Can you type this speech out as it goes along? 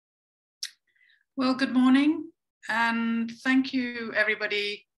Well, good morning, and thank you,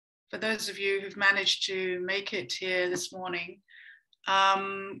 everybody, for those of you who've managed to make it here this morning.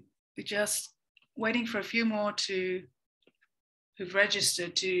 We're just waiting for a few more who've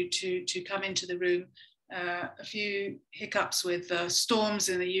registered to come into the room. A few hiccups with storms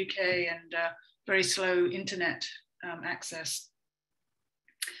in the UK and very slow internet access.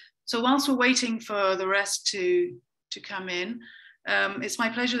 So whilst we're waiting for the rest to come in, it's my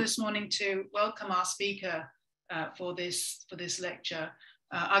pleasure this morning to welcome our speaker for this lecture,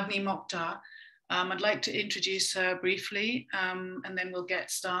 Agni Mochtar. I'd like to introduce her briefly, and then we'll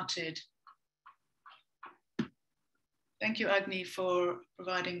get started. Thank you, Agni, for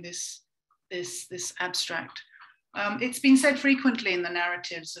providing this abstract. It's been said frequently in the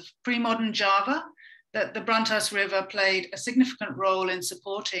narratives of pre-modern Java that the Brantas River played a significant role in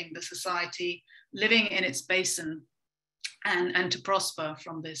supporting the society living in its basin and to prosper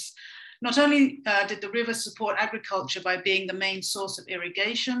from this. Not only did the river support agriculture by being the main source of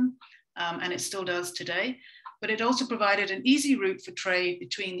irrigation, and it still does today, but it also provided an easy route for trade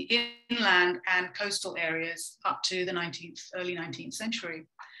between the inland and coastal areas up to the early 19th century.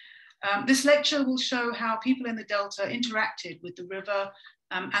 This lecture will show how people in the Delta interacted with the river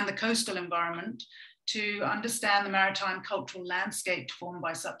and the coastal environment to understand the maritime cultural landscape formed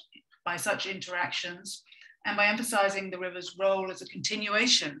by such interactions, and by emphasizing the river's role as a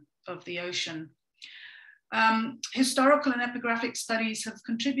continuation of the ocean. Historical and epigraphic studies have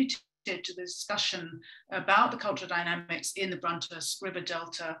contributed to the discussion about the cultural dynamics in the Brantas River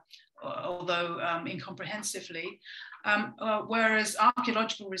Delta, although incomprehensively, whereas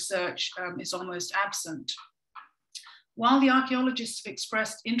archaeological research is almost absent. While the archaeologists have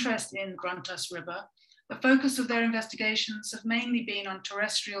expressed interest in the Brantas River, the focus of their investigations have mainly been on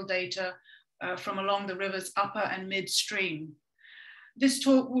terrestrial data from along the river's upper and midstream. This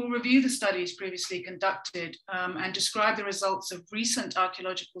talk will review the studies previously conducted and describe the results of recent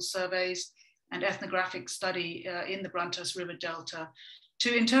archaeological surveys and ethnographic study in the Brantas River Delta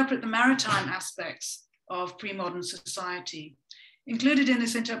to interpret the maritime aspects of pre-modern society. Included in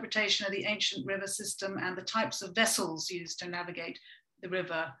this interpretation are the ancient river system and the types of vessels used to navigate the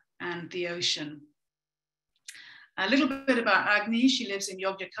river and the ocean. A little bit about Agni. She lives in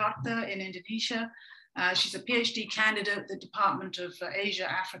Yogyakarta in Indonesia. She's a PhD candidate at the Department of Asia,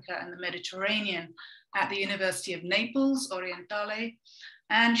 Africa, and the Mediterranean at the University of Naples, Orientale.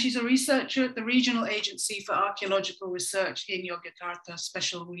 And she's a researcher at the Regional Agency for Archaeological Research in Yogyakarta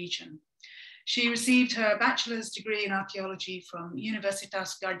Special Region. She received her bachelor's degree in archaeology from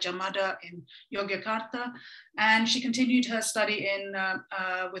Universitas Gadjah Mada in Yogyakarta, and she continued her study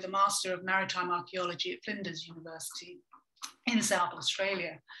with a Master of Maritime Archaeology at Flinders University in South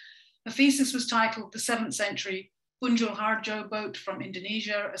Australia. The thesis was titled The 7th Century Punjul Harjo Boat from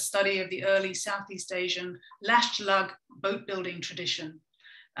Indonesia, a study of the early Southeast Asian lashed lug boat building tradition.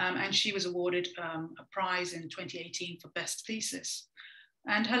 And she was awarded a prize in 2018 for best thesis.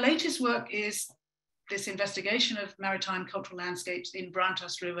 And her latest work is this investigation of maritime cultural landscapes in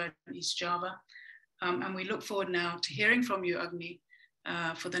Brantas River in East Java. And we look forward now to hearing from you, Agni,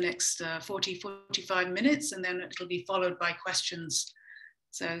 for the next 45 minutes, and then it'll be followed by questions.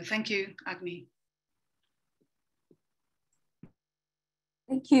 So thank you, Agni.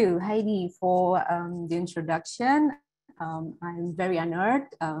 Thank you, Heidi, for the introduction. I'm very honored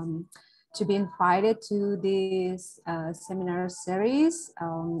to be invited to this seminar series.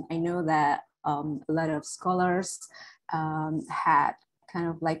 I know that a lot of scholars had kind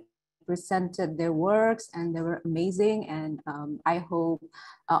of like presented their works and they were amazing, and I hope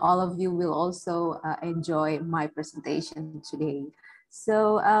all of you will also enjoy my presentation today.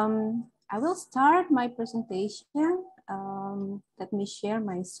 So I will start my presentation. Let me share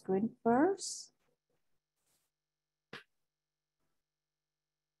my screen first.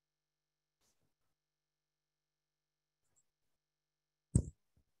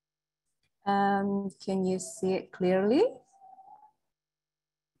 Can you see it clearly?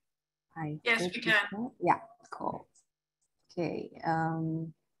 Yes, we can. Yeah, cool. Okay.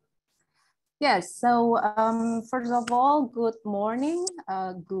 Yes, so first of all, good morning,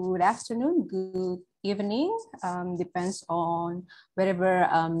 good afternoon, good evening, depends on wherever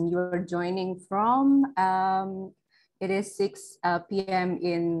you're joining from. It is 6 p.m.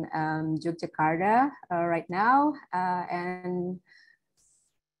 in Yogyakarta right now, and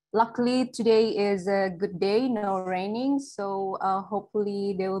luckily today is a good day, no raining, so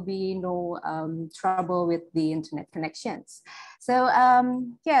hopefully there will be no trouble with the internet connections. So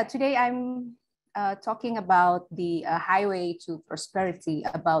yeah, today I'm talking about the highway to prosperity,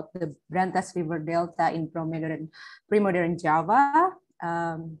 about the Brantas River Delta in pre-modern Java.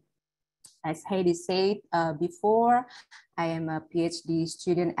 As Heidi said before, I am a PhD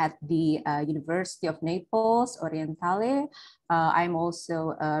student at the University of Naples, Orientale. I'm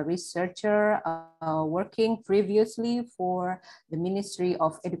also a researcher working previously for the Ministry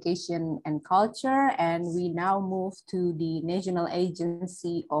of Education and Culture, and we now move to the National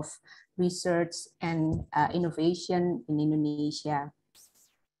Agency of Research and Innovation in Indonesia.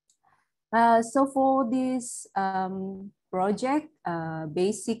 So for this project,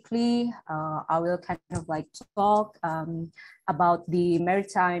 basically, I will kind of like talk about the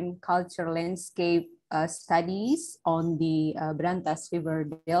maritime culture landscape studies on the Brantas River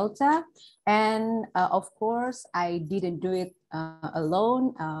Delta. And of course, I didn't do it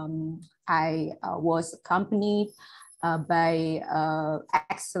alone. I was accompanied by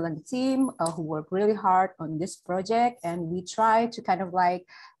excellent team who worked really hard on this project, and we try to kind of like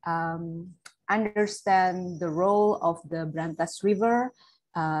understand the role of the Brantas River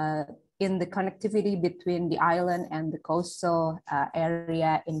in the connectivity between the island and the coastal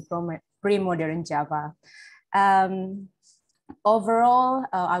area in pre-modern Java. Overall,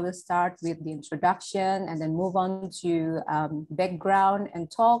 I will start with the introduction and then move on to background and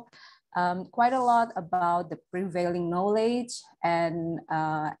talk quite a lot about the prevailing knowledge and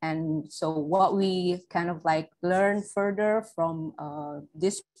so what we kind of like learn further from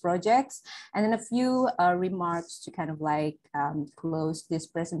these projects, and then a few remarks to kind of like close this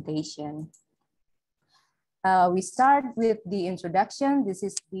presentation. We start with the introduction. This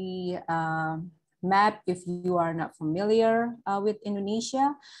is the map if you are not familiar with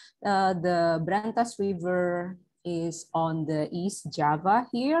Indonesia. The Brantas River is on the East Java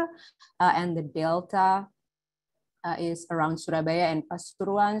here, and the delta is around Surabaya and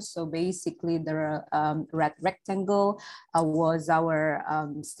Pasuruan. So basically the red rectangle was our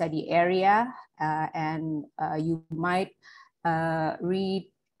study area, and you might read,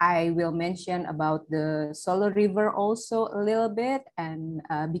 I will mention about the Solo River also a little bit, and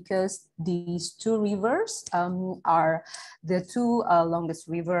because these two rivers are the two longest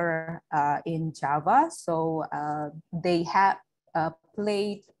river in Java, so they have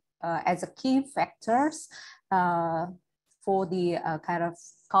played as a key factors for the kind of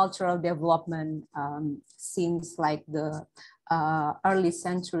cultural development since like the early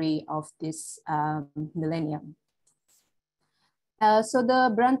century of this millennium. So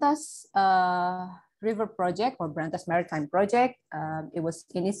the Brantas River Project or Brantas Maritime Project, it was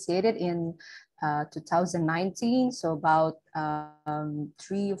initiated in 2019, so about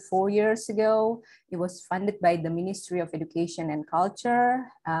 3 or 4 years ago. It was funded by the Ministry of Education and Culture.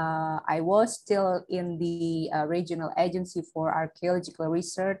 I was still in the Regional Agency for Archaeological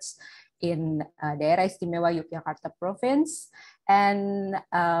Research in Daerah Istimewa Yogyakarta Province. And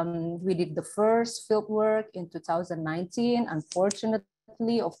we did the first field work in 2019.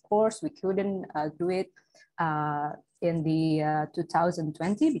 Unfortunately, of course, we couldn't do it in the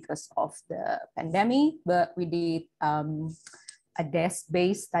 2020 because of the pandemic, but we did a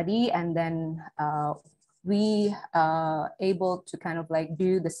desk-based study, and then we able to kind of like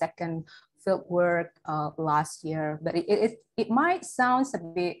do the second field work last year. But it might sound a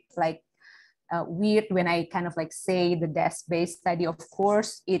bit like weird when I kind of like say the desk-based study. Of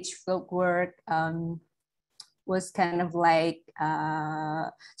course, each field work was kind of like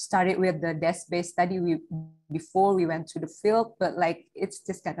started with the desk-based study before we went to the field, but like it's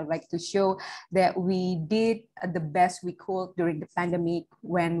just kind of like to show that we did the best we could during the pandemic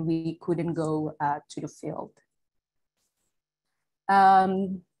when we couldn't go to the field.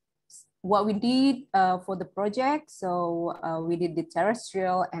 What we did for the project, so we did the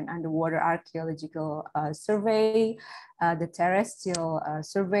terrestrial and underwater archaeological survey. The terrestrial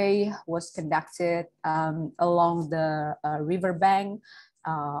survey was conducted along the riverbank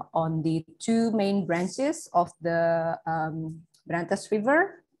on the two main branches of the Brantas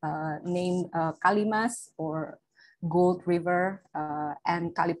River, named Kalimas or Gold River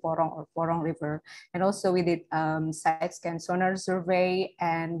and Kaliporong or Porong River. And also we did side scan sonar survey,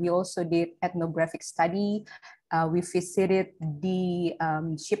 and we also did ethnographic study. We visited the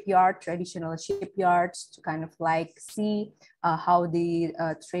shipyard, traditional shipyards, to kind of like see how the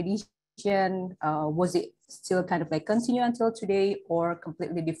tradition, was it still kind of like continue until today or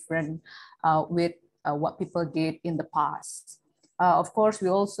completely different with what people did in the past. Of course, we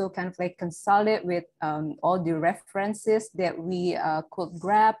also kind of like consulted with all the references that we could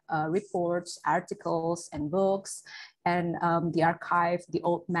grab, reports, articles, and books, and the archive, the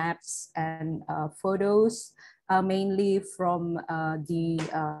old maps and photos, mainly from the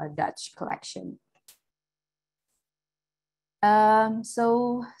Dutch collection.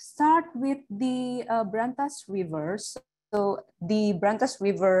 So start with the Brantas River. So the Brantas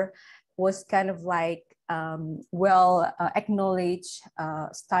River was kind of like well acknowledged,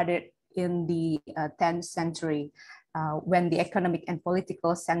 started in the 10th century. When the economic and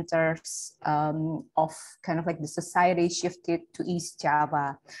political centers of kind of like the society shifted to East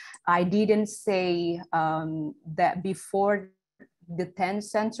Java. I didn't say that before the 10th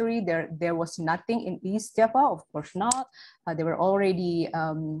century, there was nothing in East Java, of course not. There were already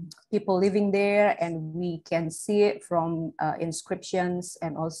people living there, and we can see it from inscriptions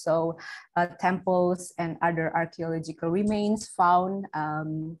and also temples and other archaeological remains found.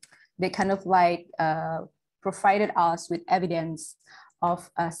 They kind of like provided us with evidence of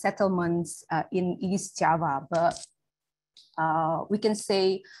settlements in East Java, but we can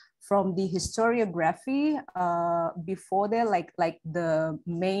say from the historiography before that, like the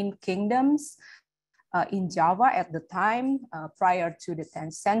main kingdoms in Java at the time prior to the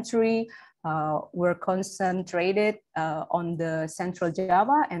 10th century were concentrated on the central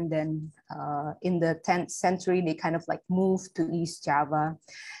Java, and then in the 10th century they kind of like moved to East Java.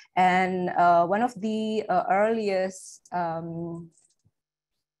 And one of the earliest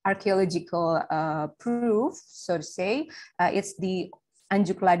archaeological proof, so to say, it's the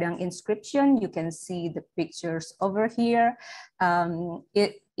Anjuk Ladang inscription. You can see the pictures over here.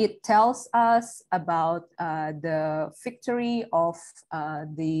 It tells us about the victory of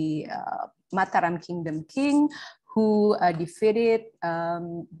the Mataram Kingdom king, who defeated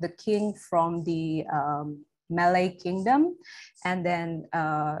the king from the Malay kingdom, and then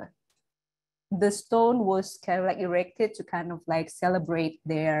the stone was kind of like erected to kind of like celebrate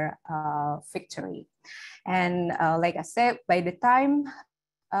their victory. And like I said, by the time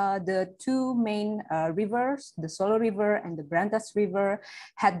the two main rivers, the Solo River and the Brantas River,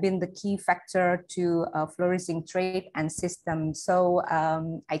 had been the key factor to flourishing trade and system. So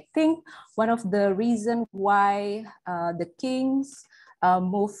I think one of the reasons why the kings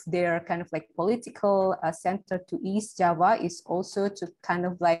move their kind of like political center to East Java is also to kind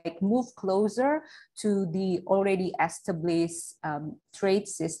of like move closer to the already established trade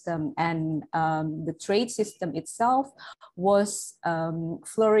system. And the trade system itself was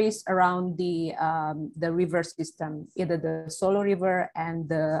flourished around the river system, either the Solo River and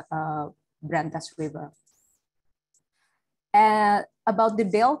the Brantas River. About the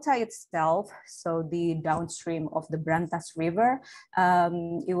delta itself, so the downstream of the Brantas River,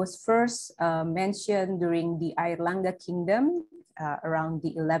 it was first mentioned during the Airlangga Kingdom around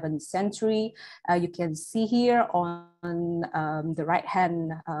the 11th century. You can see here on the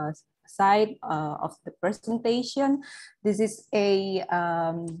right-hand side of the presentation, this is a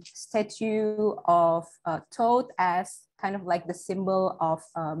statue of toad as kind of like the symbol of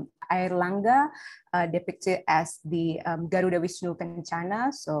Airlangga, depicted as the Garuda Vishnu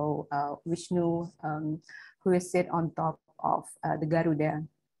Kencana, so Vishnu who is sit on top of the Garuda.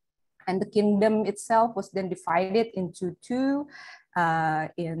 And the kingdom itself was then divided into two.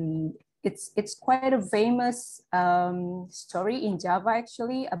 It's quite a famous story in Java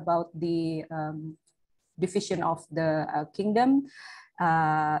actually about the division of the kingdom.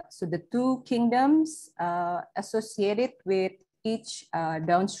 So the two kingdoms associated with each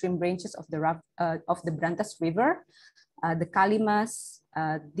downstream branches of the Brantas River. The Kalimas,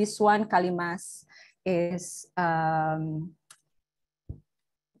 this one Kalimas is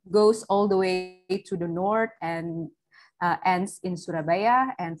goes all the way to the north and ends in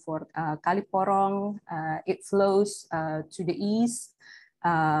Surabaya, and for Kaliporong, it flows to the east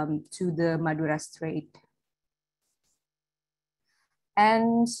to the Madura Strait.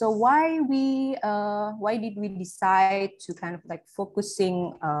 And so why did we decide to kind of like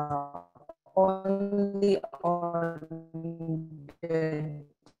focusing only on the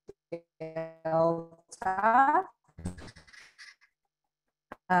delta?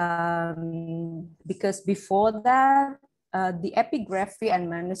 Because before that, the epigraphy and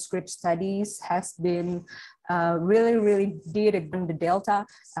manuscript studies has been really did in the delta,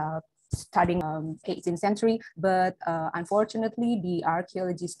 studying 18th century, but unfortunately the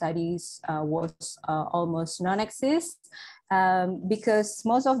archaeology studies was almost non-exist, because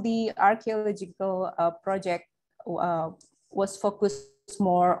most of the archaeological project was focused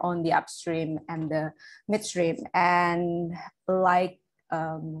more on the upstream and the midstream, and like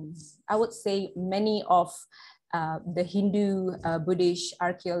I would say many of the Hindu Buddhist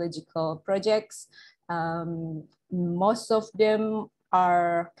archaeological projects, most of them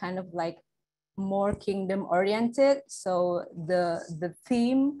are kind of like more kingdom oriented. So the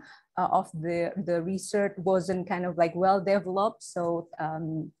theme of the research wasn't kind of like well developed. So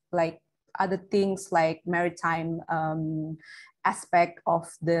like other things like maritime aspect of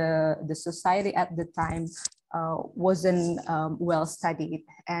the society at the time wasn't well studied,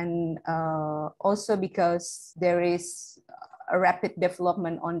 and also because there is a rapid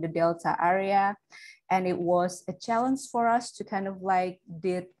development on the Delta area, and it was a challenge for us to kind of like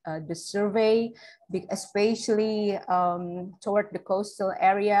did the survey, especially toward the coastal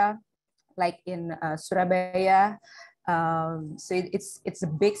area, like in Surabaya. So it's a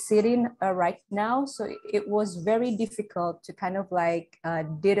big city right now. So it was very difficult to kind of like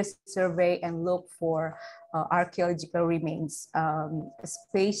did a survey and look for archaeological remains,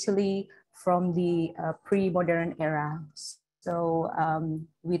 especially from the pre-modern era. So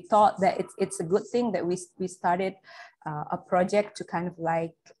we thought that it's a good thing that we started a project to kind of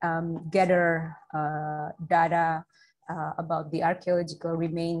like gather data about the archaeological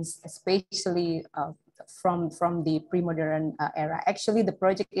remains, especially from the pre-modern era. Actually, the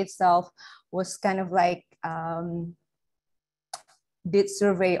project itself was kind of like did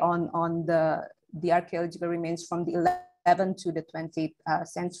survey on the archaeological remains from the 11th to the 20th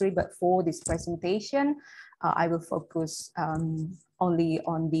century. But for this presentation, I will focus only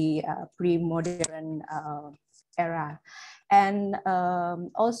on the pre-modern era. And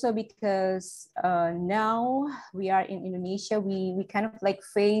also because now we are in Indonesia, we kind of like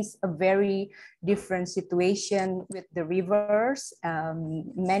face a very different situation with the rivers.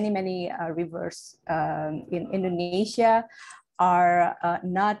 Many rivers in Indonesia are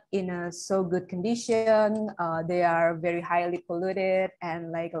not in a so good condition. They are very highly polluted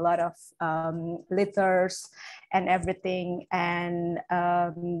and like a lot of litters and everything. And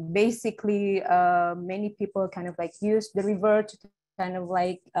basically many people kind of like use the river to kind of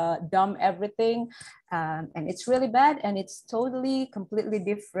like dump everything. And it's really bad, and it's totally completely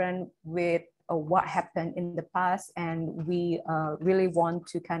different with what happened in the past. And we really want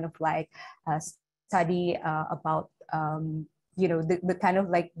to kind of like study about you know, the kind of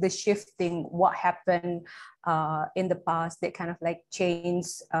like the shifting, what happened in the past that kind of like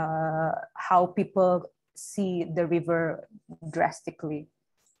changed how people see the river drastically.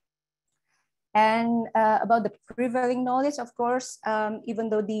 And about the prevailing knowledge, of course, even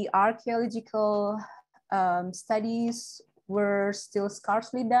though the archaeological studies were still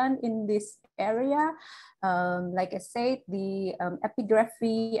scarcely done in this area, like I said, the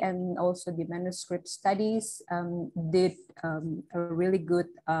epigraphy and also the manuscript studies did a really good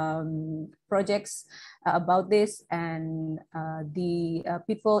projects about this. And the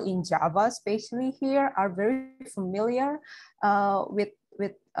people in Java, especially here, are very familiar with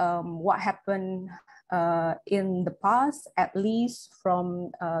what happened in the past, at least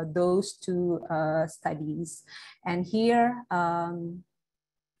from those two studies. And here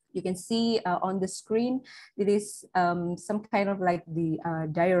you can see on the screen, it is some kind of like the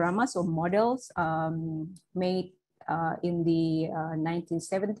dioramas or models made in the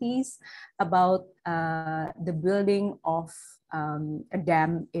 1970s about the building of a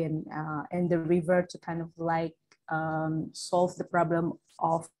dam in the river to kind of like solve the problem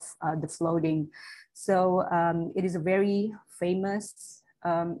of the flooding. So it is a very famous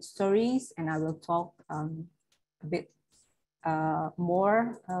stories, and I will talk a bit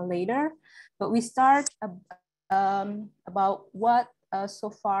more later. But we start about what so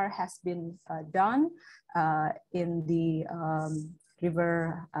far has been done in the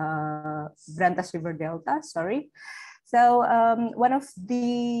river, Brantas River Delta, sorry. So one of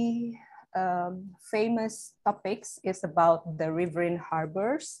the famous topics is about the riverine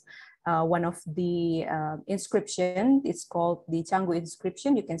harbors. One of the inscription is called the Canggu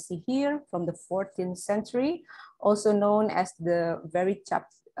inscription. You can see here from the 14th century, also known as the ferry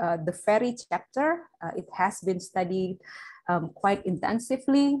chapter. It has been studied quite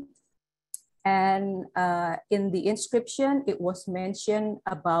intensively. And in the inscription, it was mentioned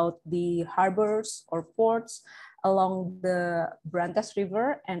about the harbors or ports along the Brantas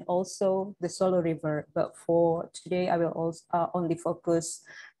River and also the Solo River. But for today, I will also only focus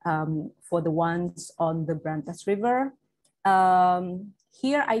for the ones on the Brantas River.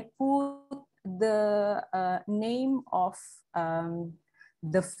 Here I put the name of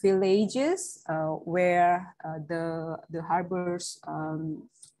the villages where the harbors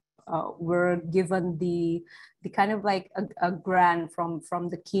were given the kind of like a grant from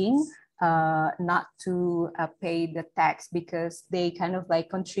the king not to pay the tax, because they kind of like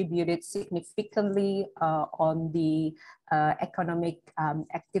contributed significantly on the economic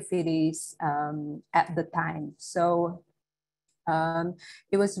activities at the time. So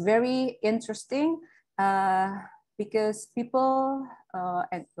it was very interesting because people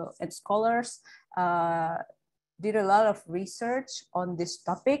and scholars did a lot of research on this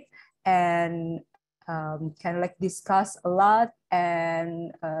topic and kind of like discuss a lot,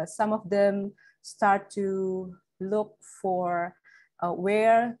 and some of them start to look for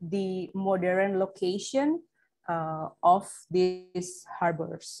where the modern location of this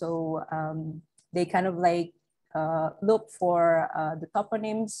harbor. So they kind of like look for the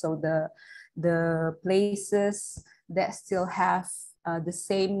toponyms, so the places that still have the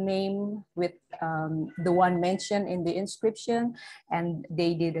same name with the one mentioned in the inscription, and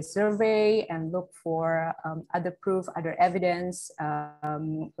they did a survey and looked for other proof, other evidence,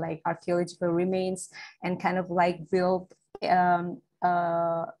 like archaeological remains, and kind of like build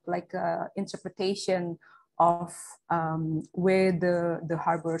like a interpretation of where the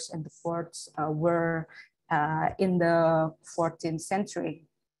harbors and the ports were in the 14th century.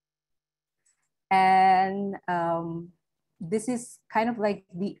 And this is kind of like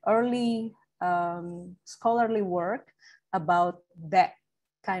the early scholarly work about that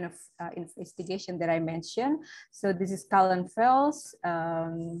kind of investigation that I mentioned. So this is Kallenfels.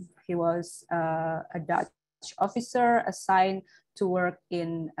 He was a Dutch officer assigned to work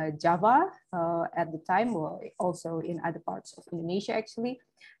in Java at the time, or also in other parts of Indonesia actually.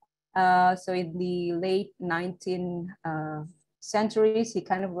 So in the late 19th centuries, he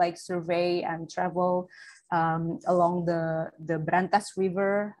kind of like survey and travel along the Brantas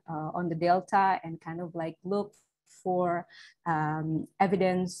River on the delta, and kind of like look for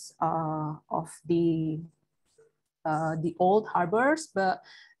evidence of the old harbors. But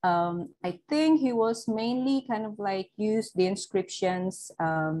I think he was mainly kind of like use the inscriptions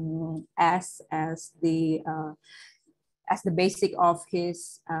as the basic of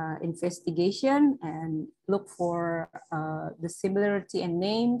his investigation, and look for the similarity in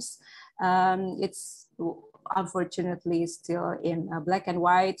names. It's unfortunately still in black and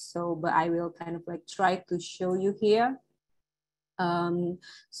white, so but I will kind of like try to show you here.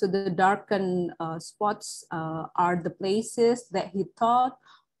 So the darkened spots are the places that he thought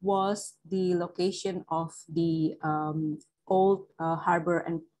was the location of the old harbor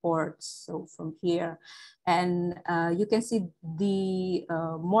and ports. So from here, and you can see the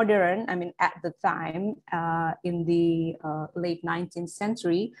modern, I mean, at the time in the late 19th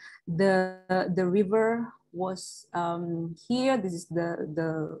century, the river was here. This is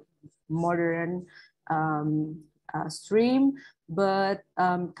the modern stream, but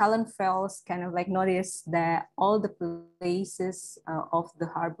Kallenfels kind of like noticed that all the places of the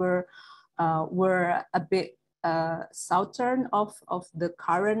harbor were a bit southern of the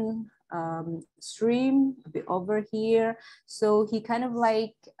current stream, a bit over here. So he kind of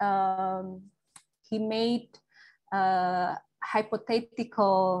like he made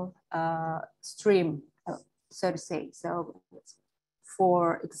hypothetical stream, so to say. So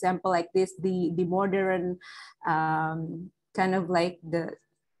for example, like this, the modern kind of like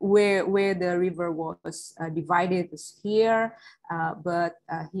where the river was divided is here, but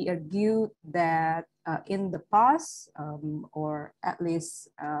he argued that in the past, or at least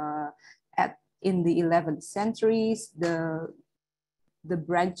in the 11th centuries, the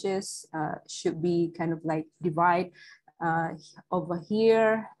branches should be kind of like divide over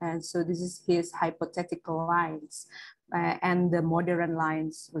here, and so this is his hypothetical lines. And the modern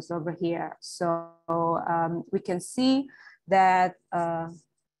lines was over here. So we can see that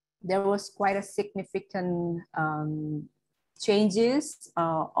there was quite a significant changes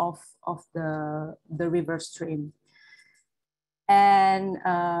of the river stream. And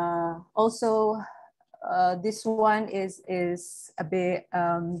also this one is a bit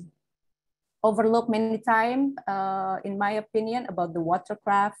overlooked many times, in my opinion, about the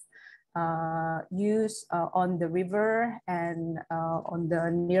watercraft use on the river and on the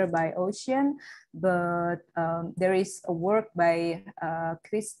nearby ocean. But there is a work by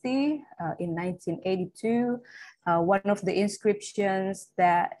Christie in 1982. One of the inscriptions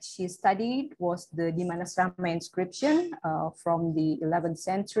that she studied was the Dimanasrama inscription from the 11th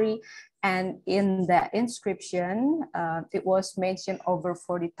century. And in that inscription, it was mentioned over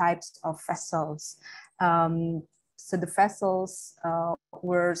 40 types of vessels. So the vessels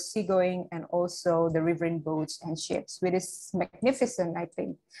were seagoing and also the riverine boats and ships, which is magnificent, I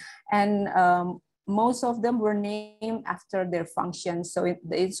think. And most of them were named after their function. So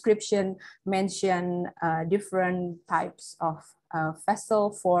the inscription mentioned different types of vessel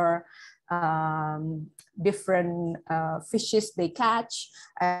for different fishes they catch,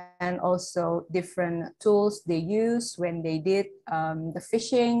 and also different tools they use when they did the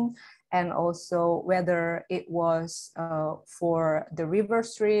fishing, and also whether it was for the river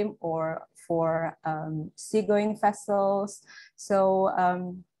stream or for seagoing vessels. So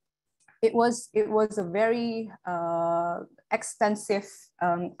it was a very extensive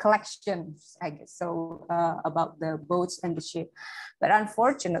collection, I guess, so about the boats and the ship. But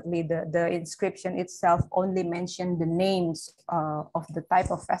unfortunately, the inscription itself only mentioned the names of the type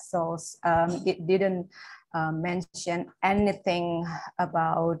of vessels. It didn't mention anything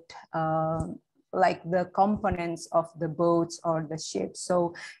about like the components of the boats or the ship.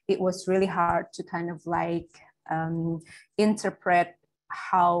 So it was really hard to kind of like interpret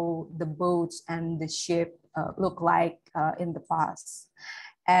how the boats and the ship look like in the past.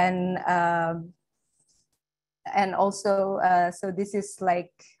 And also, so this is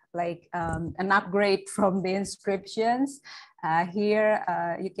like an upgrade from the inscriptions.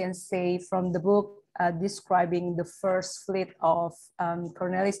 Here you can say from the book describing the first fleet of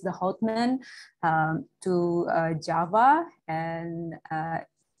Cornelis de Houtman to Java, and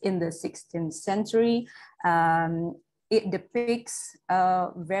in the 16th century. It depicts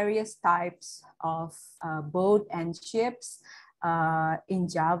various types of boat and ships in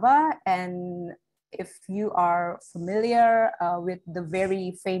Java. And if you are familiar with the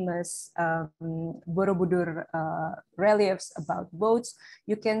very famous Borobudur reliefs about boats,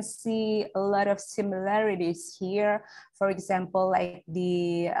 you can see a lot of similarities here. For example, like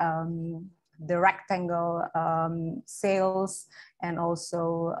the rectangle sails, and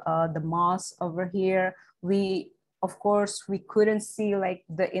also the mast over here. Of course, we couldn't see like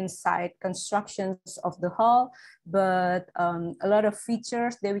the inside constructions of the hull, but a lot of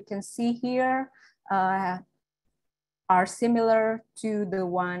features that we can see here are similar to the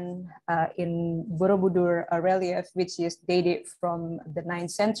one in Borobudur relief, which is dated from the 9th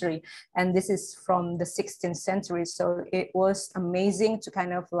century. And this is from the 16th century. So it was amazing to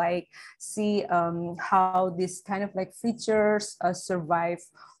kind of like see how these kind of like features survive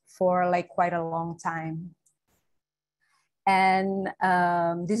for like quite a long time. And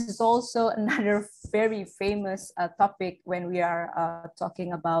this is also another very famous topic when we are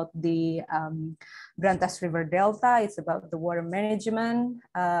talking about the Brantas River Delta. It's about the water management.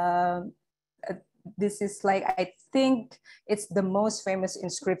 This is like, I think it's the most famous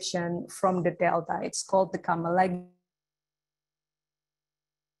inscription from the Delta. It's called the Kamalagi.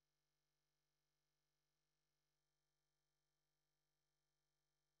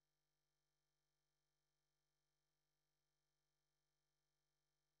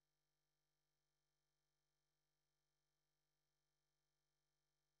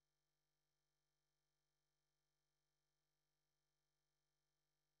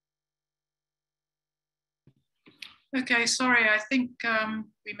 Okay, sorry, I think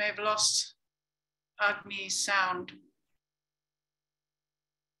we may have lost Agni's sound.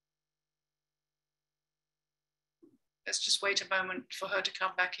 Let's just wait a moment for her to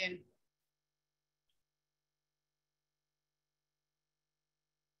come back in.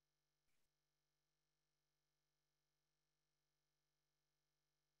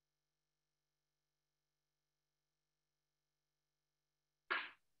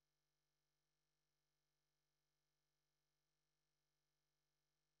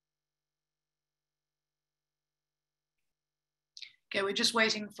 Okay, we're just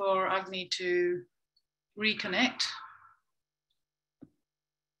waiting for Agni to reconnect.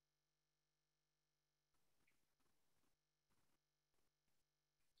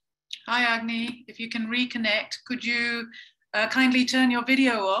 Hi, Agni. If you can reconnect, could you kindly turn your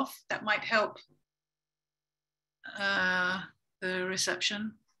video off? That might help the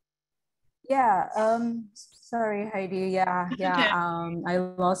reception. Yeah, sorry, Heidi. Yeah, Okay. I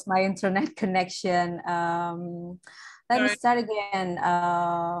lost my internet connection. Let me start again.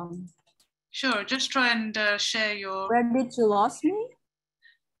 Sure, just try and share your... Where did you lose me?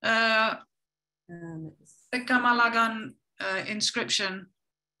 The Kamalagan inscription.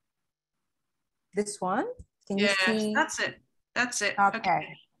 This one? Can you see? That's it. That's it.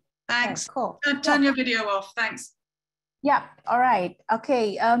 Okay. Thanks. Okay, cool. Turn your video off. Thanks. Yeah. All right.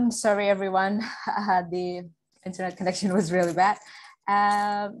 Okay. Sorry, everyone. The internet connection was really bad.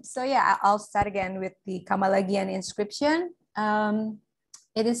 So yeah, I'll start again with the Kamalagian inscription.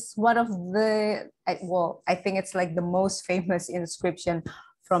 It is one of the, well, I think it's like the most famous inscription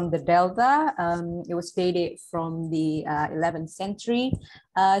from the Delta. It was dated from the 11th century.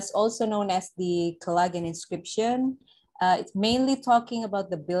 It's also known as the Kalagan inscription. It's mainly talking about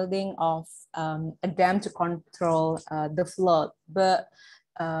the building of a dam to control the flood. But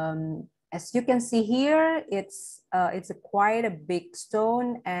as you can see here, it's quite a big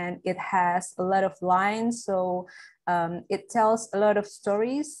stone, and it has a lot of lines. So it tells a lot of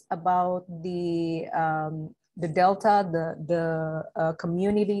stories about the Delta, the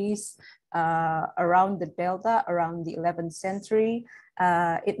communities around the Delta around the 11th century.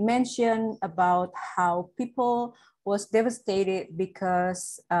 it mentioned about how people was devastated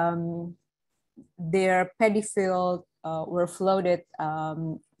because their paddy field were flooded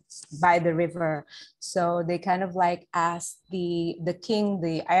by the river. So they kind of like asked the king,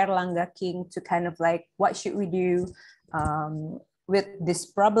 the Airlangga king, to kind of like, what should we do with this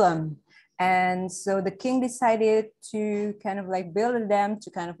problem? And so the king decided to kind of like build a dam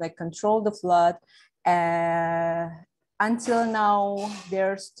to kind of like control the flood. Until now,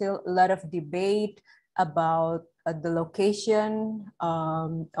 there's still a lot of debate about the location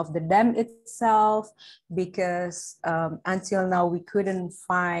of the dam itself, because until now we couldn't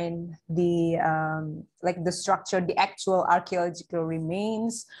find the like the structure, the actual archaeological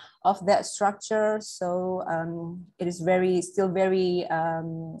remains of that structure. So it is still very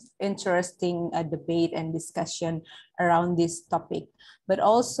interesting debate and discussion around this topic. But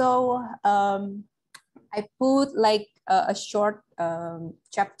also I put like a short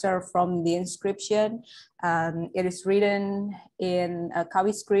chapter from the inscription. It is written in a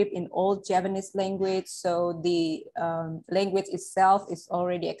Kawi script in Old Javanese language. So the language itself is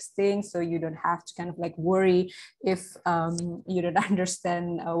already extinct. So you don't have to kind of like worry if you don't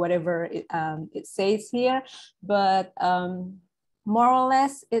understand whatever it says here. But more or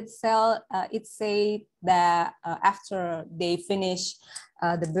less, it said that after they finish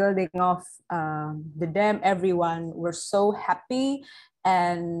the building of the dam, everyone were so happy,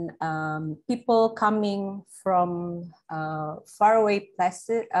 and people coming from faraway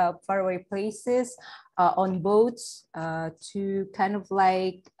places on boats to kind of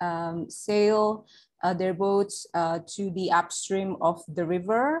like sail their boats to the upstream of the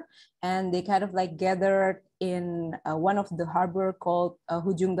river, and they kind of like gathered in one of the harbor called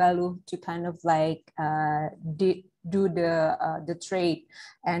Hujung Galuh to kind of like do the trade,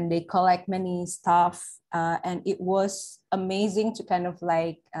 and they collect many stuff, and it was amazing to kind of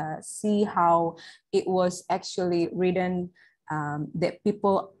like see how it was actually written that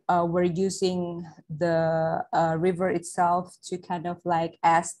people were using the river itself to kind of like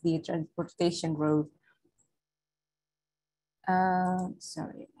as the transportation road.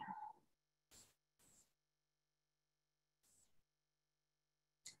 Sorry.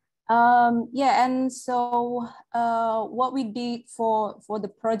 Yeah, and so what we did for the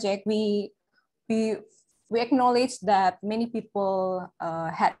project, we acknowledge that many people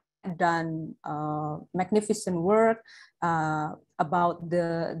had done magnificent work about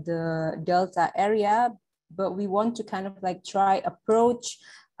the Delta area, but we want to kind of like try approach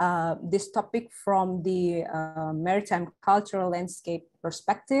this topic from the maritime cultural landscape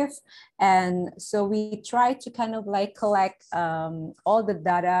perspective. And so we try to kind of like collect all the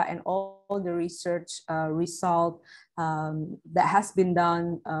data and all the research result that has been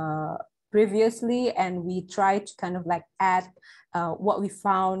done previously, and we try to kind of like add what we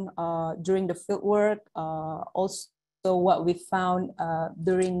found during the fieldwork, also what we found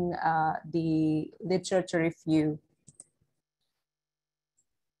during the literature review.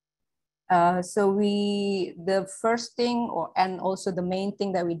 So the first thing, and also the main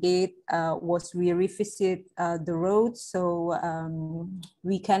thing that we did was we revisit the road. So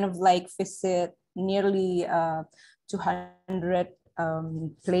we kind of like visit nearly 200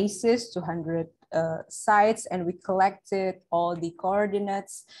 places, 200 sites, and we collected all the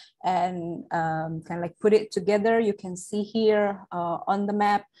coordinates and kind of like put it together. You can see here on the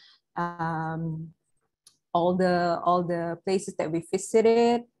map all the places that we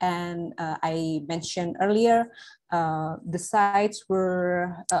visited, and I mentioned earlier the sites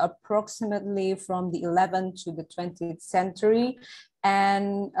were approximately from the 11th to the 20th century,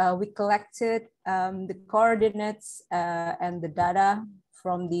 and we collected the coordinates and the data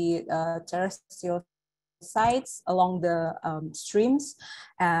from the terrestrial sites along the streams,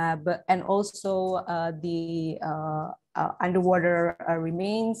 and also the underwater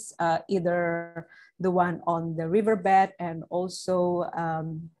remains, either the one on the riverbed and also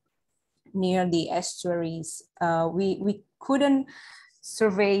near the estuaries. We couldn't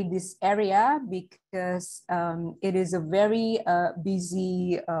survey this area because it is a very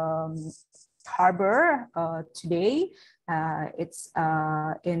busy harbor today. It's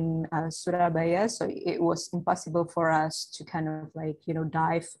in Surabaya, so it was impossible for us to kind of like,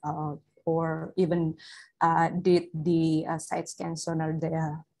 dive or even did the side scan sonar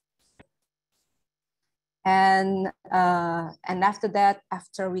there. And after that,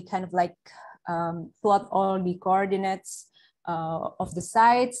 after we kind of like plot all the coordinates, of the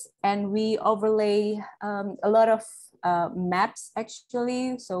sites, and we overlay a lot of maps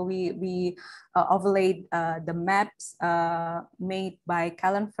actually. So we overlaid the maps made by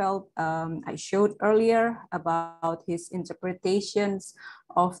Kallenfeld. I showed earlier about his interpretations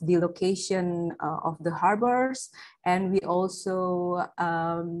of the location of the harbors, and we also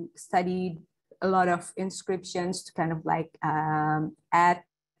studied a lot of inscriptions to kind of like add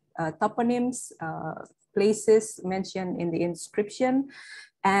toponyms, places mentioned in the inscription.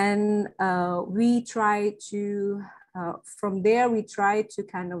 And we try to, from there, we try to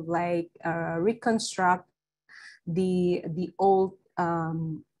kind of like reconstruct the old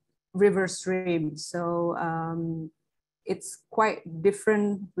river stream. So it's quite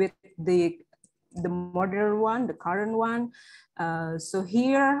different with the modern one, the current one. So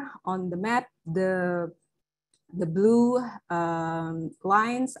here on the map, the blue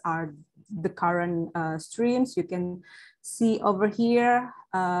lines are the current streams. You can see over here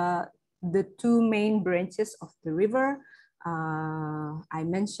the two main branches of the river. I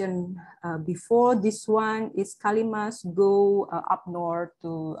mentioned before, this one is Kalimas, go up north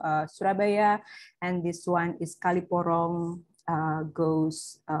to Surabaya, and this one is Kaliporong,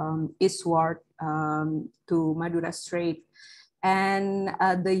 goes eastward to Madura Strait. And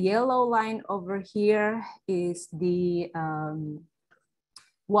the yellow line over here is the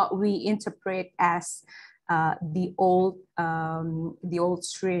what we interpret as the old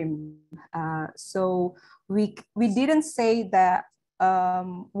stream. So we didn't say that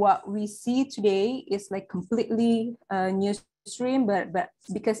what we see today is like completely new stream, but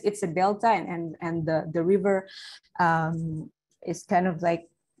because it's a delta and the river is kind of like,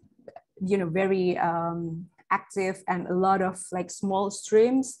 you know, very active and a lot of like small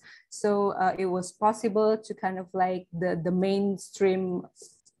streams. So it was possible to kind of like the main stream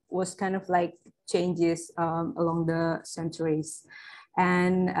was kind of like changes along the centuries.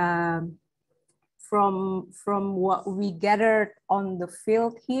 And from what we gathered on the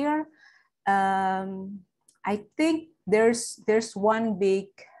field here, I think there's one big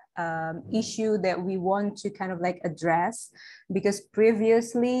issue that we want to kind of like address, because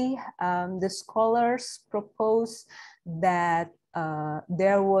previously the scholars proposed that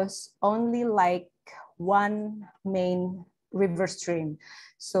there was only like one main river stream.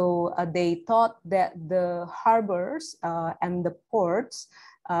 So they thought that the harbors and the ports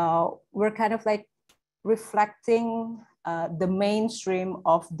were kind of like reflecting the mainstream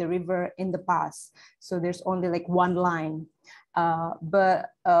of the river in the past. So there's only like one line.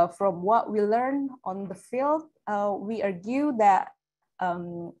 But from what we learned on the field, we argue that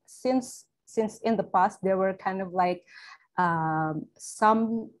since in the past there were kind of like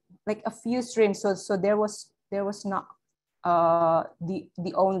some, like a few streams, so there was not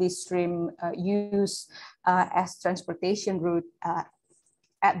the only stream used as transportation route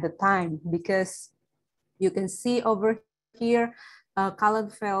at the time, because you can see over here,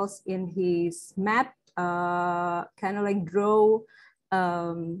 Kallenfeld in his map kind of like draw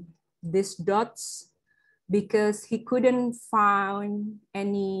these dots, because he couldn't find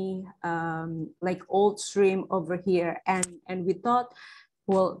any like old stream over here, and we thought,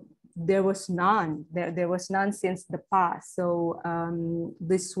 well, there was none. There was none since the past. So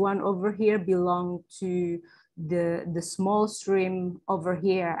this one over here belonged to the small stream over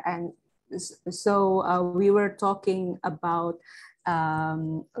here, and so we were talking about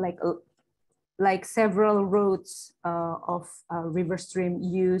like several routes of river stream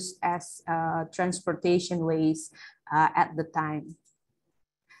used as transportation ways at the time.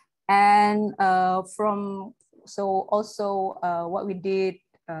 And so also what we did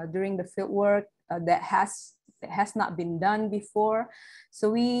during the field work that has not been done before. So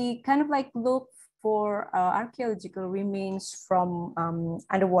we kind of like look for archaeological remains from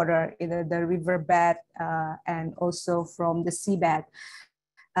underwater, either the riverbed and also from the seabed.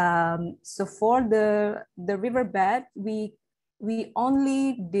 So for the riverbed, we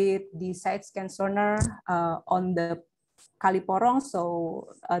only did the side scan sonar on the Kaliporong,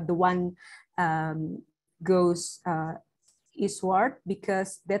 so the one goes eastward,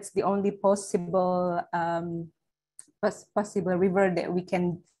 because that's the only possible river that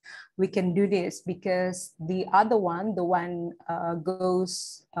we can do this, because the other one, the one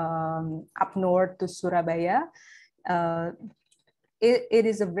goes up north to Surabaya. It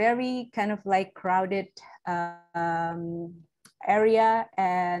is a very kind of like crowded area,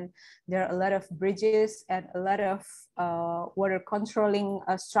 and there are a lot of bridges and a lot of water controlling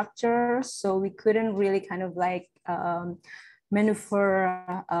structures. So we couldn't really kind of like maneuver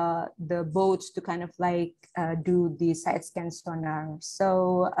the boats to kind of like do the side scan sonar.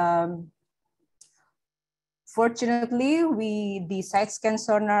 So Fortunately, the side scan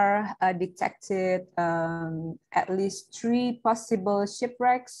sonar detected at least 3 possible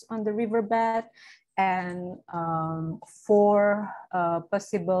shipwrecks on the riverbed and 4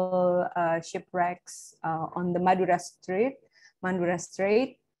 possible shipwrecks on the Madura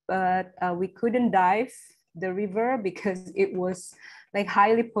Strait, but we couldn't dive the river because it was like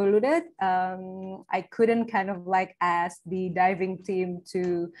highly polluted. I couldn't kind of like ask the diving team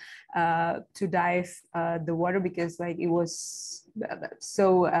to dive the water because like it was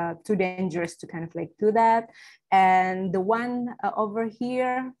so too dangerous to kind of like do that. And the one over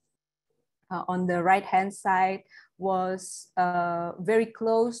here on the right hand side was very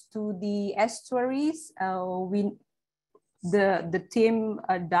close to the estuaries. The team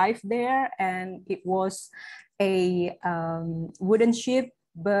dived there, and it was a wooden ship,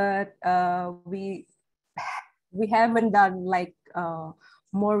 but we haven't done like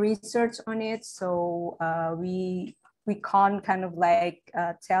more research on it, so we can't kind of like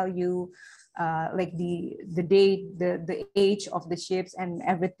tell you like the date, the age of the ships and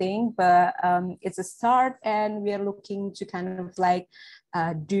everything, but it's a start, and we are looking to kind of like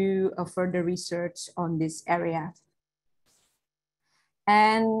do a further research on this area.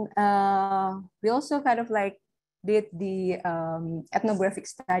 And we also kind of like did the ethnographic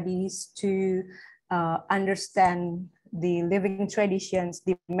studies to understand the living traditions,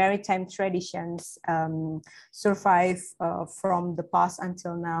 the maritime traditions survive from the past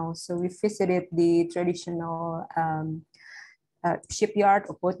until now. So we visited the traditional shipyard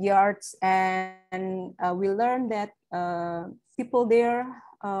or boat yards, and we learned that people there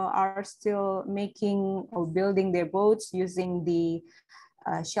are still making or building their boats using the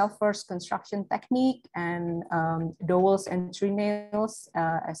shell-first construction technique and dowels and trenails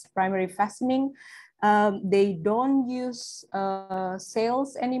as primary fastening. They don't use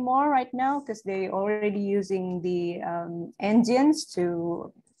sails anymore right now because they already using the engines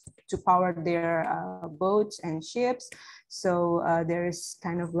to power their boats and ships. So there is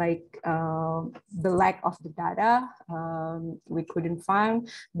kind of like the lack of the data we couldn't find,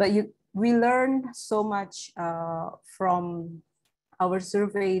 but we learned so much from our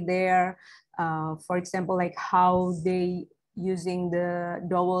survey there. For example, like how they using the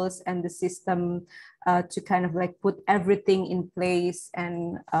dowels and the system to kind of like put everything in place,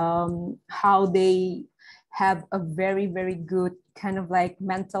 and how they have a very, very good kind of like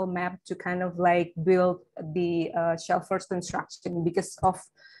mental map to kind of like build the shell-first construction. Because of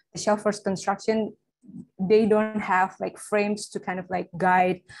the shell-first construction, they don't have like frames to kind of like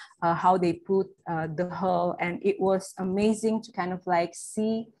guide how they put the hull. And it was amazing to kind of like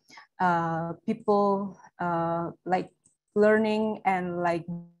see people like learning and like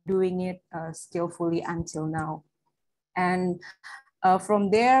doing it skillfully until now. And from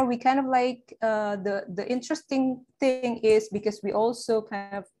there, we kind of like the interesting thing is because we also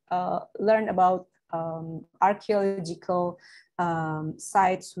kind of learn about archaeological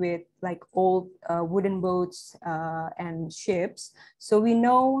sites with like old wooden boats and ships. So we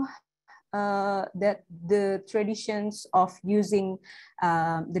know that the traditions of using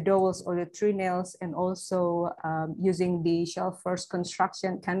the dowels or the trenails and also using the shell-first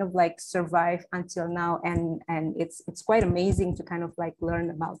construction kind of like survive until now, and it's quite amazing to kind of like learn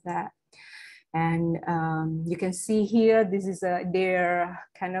about that. And you can see here, this is their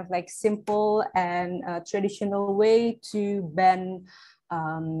kind of like simple and traditional way to bend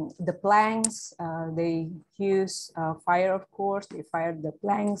the planks. They use fire, of course. They fired the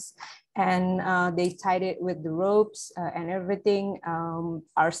planks, and they tied it with the ropes, and everything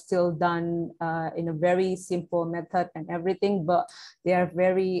are still done in a very simple method and everything, but they are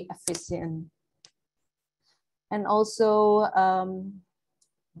very efficient. And also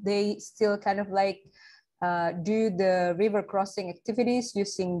they still kind of like do the river crossing activities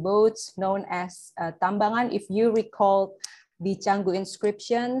using boats known as tambangan. If you recall the Canggu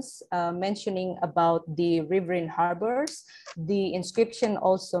inscriptions mentioning about the riverine harbors, the inscription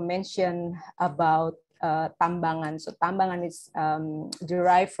also mentioned about tambangan. So tambangan is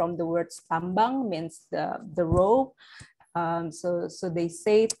derived from the word tambang, means the rope. So they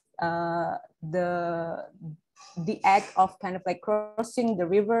say the act of kind of like crossing the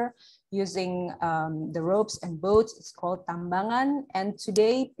river using the ropes and boats is called tambangan. And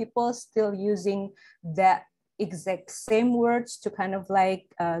today people still using that exact same words to kind of like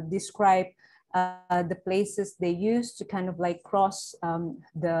describe the places they use to kind of like cross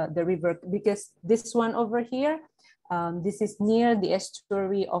the river. Because this one over here, this is near the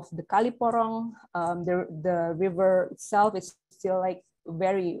estuary of the Kaliporong. The river itself is still like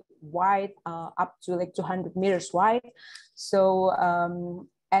very wide, up to like 200 meters wide. So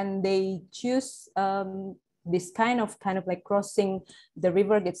and they choose this kind of like crossing the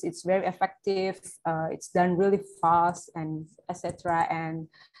river, it's very effective. It's done really fast and etc. And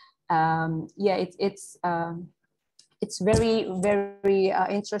yeah, it's very, very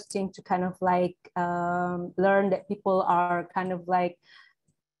interesting to kind of like learn that people are kind of like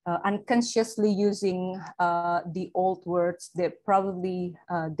unconsciously using the old words that probably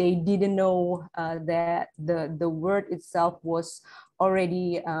they didn't know that the word itself was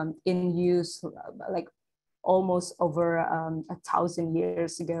already in use like almost over 1,000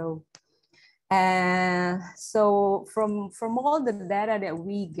 years ago. And so from all the data that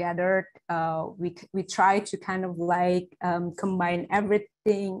we gathered, we try to kind of like combine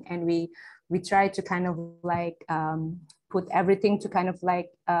everything, and we try to kind of like put everything to kind of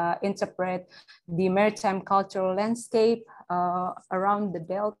like interpret the maritime cultural landscape around the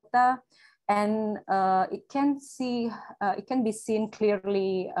delta. And it can be seen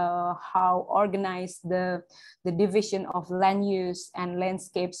clearly how organized the division of land use and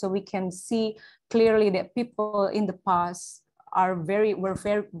landscape. So we can see clearly that people in the past were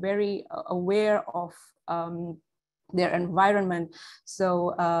very aware of their environment.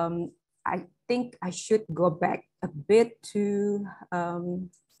 So I think I should go back a bit to the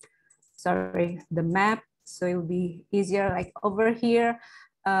map, so it'll be easier. Like over here.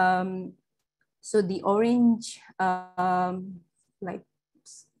 So the orange like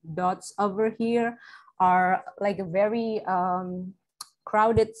dots over here are like a very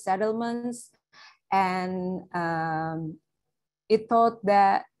crowded settlements, and it thought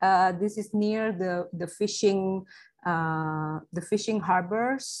that this is near the fishing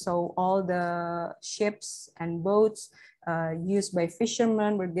harbors. So all the ships and boats used by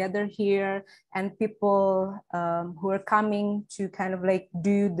fishermen were gathered here, and people who are coming to kind of like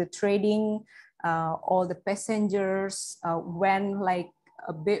do the trading. All the passengers went like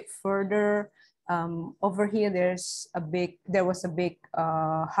a bit further. Over here, there was a big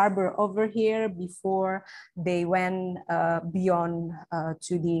harbor over here before they went beyond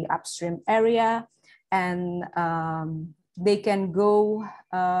to the upstream area, and they can go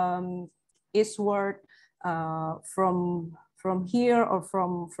eastward from here or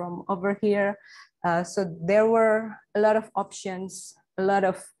from over here. So there were a lot of options, a lot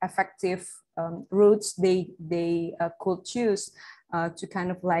of effective routes they could choose to kind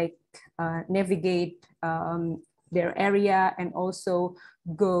of like navigate their area, and also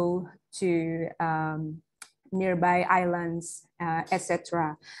go to nearby islands,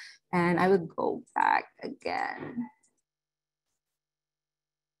 etc. And I would go back again.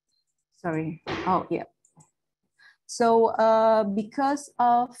 Sorry. Oh, yeah. So because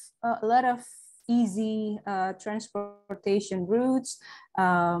of a lot of easy transportation routes,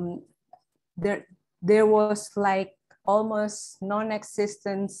 there was like almost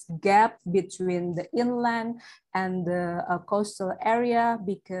non-existent gap between the inland and the coastal area,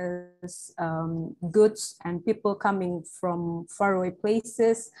 because goods and people coming from faraway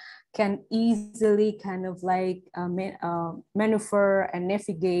places can easily kind of like maneuver and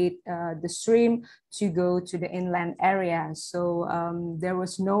navigate the stream to go to the inland area. So there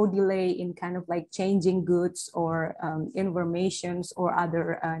was no delay in kind of like changing goods or informations or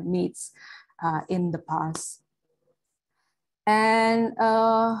other needs in the past. And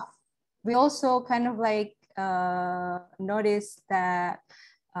we also kind of like noticed that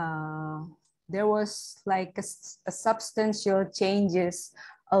there was like a substantial changes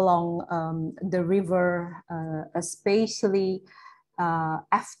along the river, especially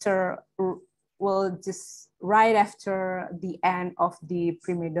after, well, just right after the end of the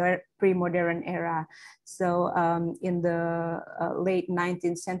Premodern era. So in the late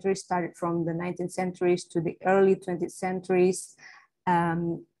 19th century, started from the 19th centuries to the early 20th centuries,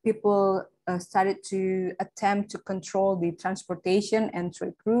 people started to attempt to control the transportation and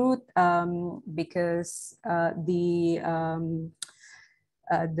trade route, because the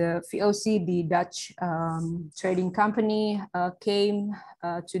VOC, the Dutch trading company, came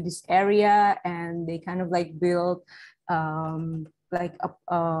to this area, and they kind of like built like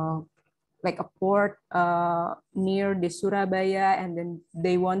a port near the Surabaya, and then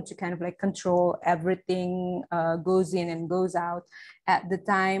they want to kind of like control everything goes in and goes out at the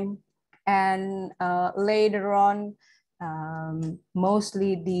time. And later on,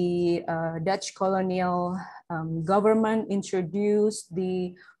 mostly the Dutch colonial government introduced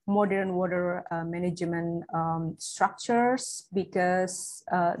the modern water management structures, because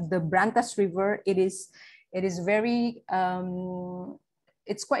the Brantas River, it is very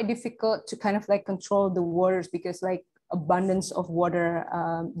it's quite difficult to kind of like control the waters, because like abundance of water,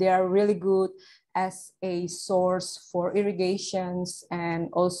 they are really good as a source for irrigations, and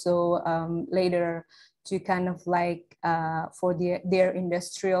also later to kind of like for their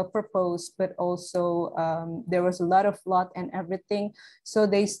industrial purpose, but also there was a lot of flood and everything. So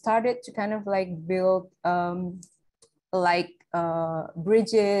they started to kind of like build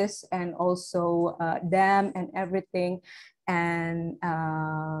bridges and also dam and everything. And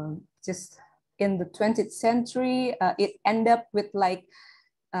just in the 20th century, it ended up with like,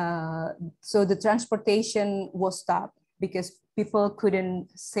 so the transportation was stopped because people couldn't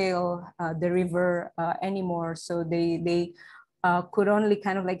sail the river anymore. So they could only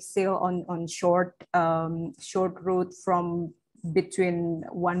kind of like sail on short route from between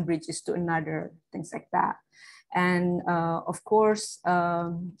one bridges to another, things like that. And of course,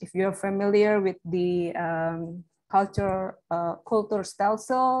 if you're familiar with the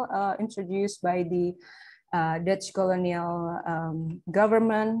Kulturstelsel introduced by the Dutch colonial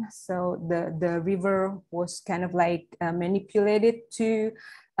government. So the river was kind of like manipulated to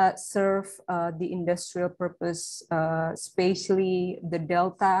serve the industrial purpose, especially the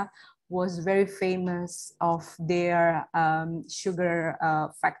delta was very famous of their sugar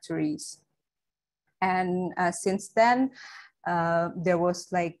factories. And since then, there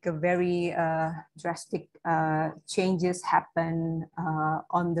was like a very drastic changes happen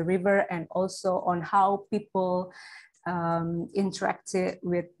on the river and also on how people interacted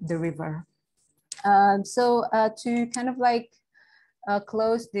with the river. So to kind of like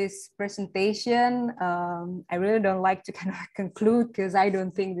close this presentation, I really don't like to kind of conclude because I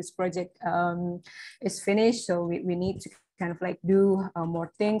don't think this project is finished. So we need to kind of like do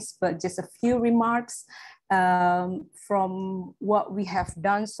more things, but just a few remarks. From what we have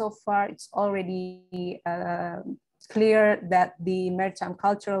done so far, it's already clear that the maritime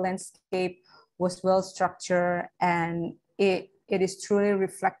cultural landscape was well structured, and it is truly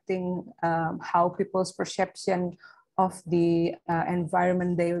reflecting how people's perception of the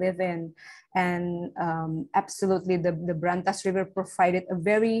environment they live in. And absolutely, the Brantas River provided a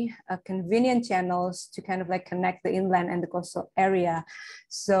very convenient channels to kind of like connect the inland and the coastal area.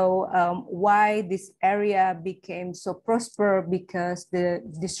 So why this area became so prosperous, because the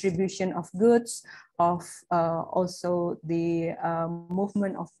distribution of goods, of also the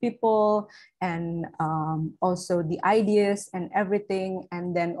movement of people, and also the ideas and everything,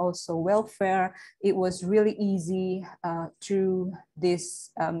 and then also welfare, it was really easy through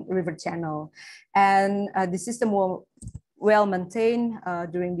this river channel. And the system was well maintained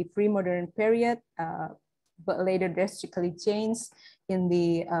during the pre-modern period, but later drastically changed in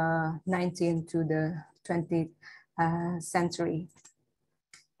the 19th to the 20th century.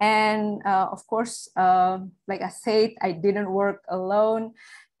 And of course, like I said, I didn't work alone.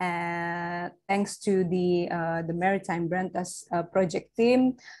 Thanks to the Maritime Brantas project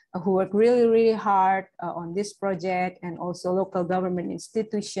team, who worked really, really hard on this project, and also local government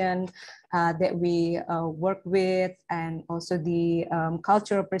institution that we work with, and also the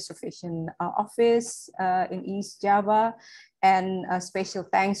Cultural Preservation Office in East Java. And special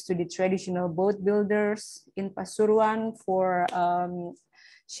thanks to the traditional boat builders in Pasuruan for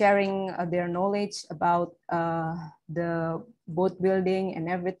sharing their knowledge about the boat building and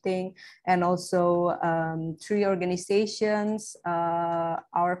everything. And also 3 organizations,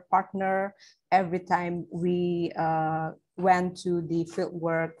 our partner, every time we went to the field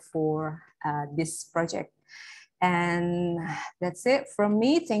work for this project. And that's it from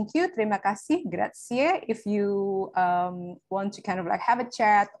me. Thank you. Terima kasih. Grazie. If you want to kind of like have a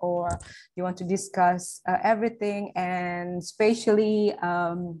chat, or you want to discuss everything, and especially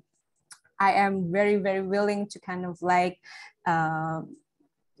I am very, very willing to kind of like,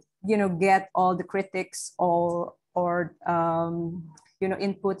 you know, get all the critics or you know,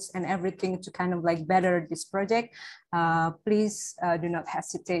 inputs and everything to kind of like better this project. Please do not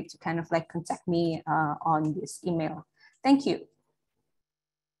hesitate to kind of like contact me on this email. Thank you.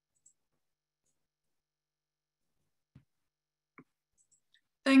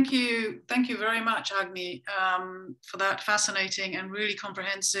 Thank you very much, Agni, for that fascinating and really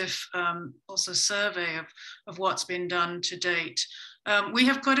comprehensive also survey of what's been done to date. We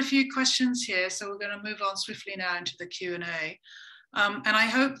have quite a few questions here, so we're going to move on swiftly now into the Q&A. And I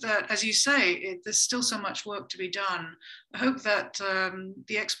hope that, as you say, there's still so much work to be done. I hope that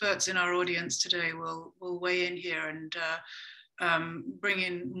the experts in our audience today will weigh in here and bring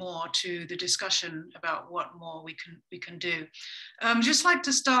in more to the discussion about what more we can do. Just like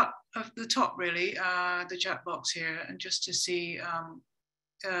to start at the top, really, the chat box here, and just to see,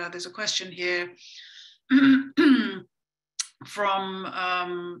 there's a question here from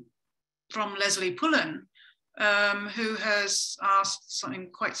Leslie Pullen, who has asked something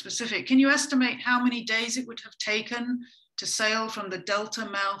quite specific. Can you estimate how many days it would have taken to sail from the delta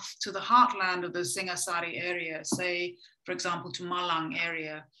mouth to the heartland of the Singasari area, say, for example, to Malang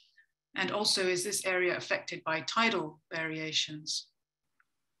area? And also, is this area affected by tidal variations?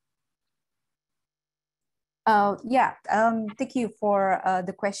 Yeah, thank you for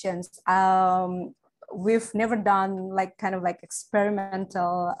the questions. We've never done like kind of like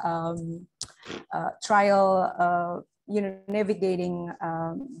experimental trial, navigating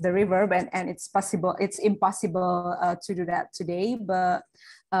the river, and it's impossible to do that today. But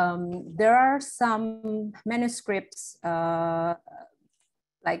there are some manuscripts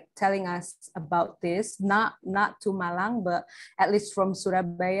like telling us about this, not to Malang, but at least from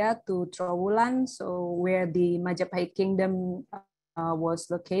Surabaya to Trowulan, so where the Majapahit kingdom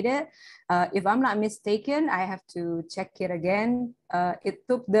was located. If I'm not mistaken, I have to check it again. It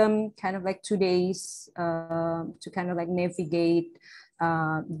took them kind of like 2 days to kind of like navigate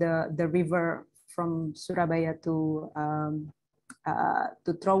the river from Surabaya to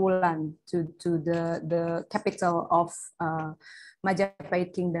Trowulan, to the capital of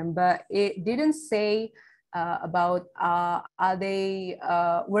Majapahit kingdom. But it didn't say about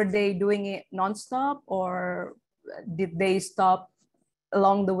were they doing it nonstop, or did they stop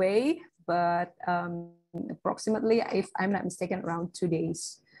along the way? But approximately, if I'm not mistaken, around 2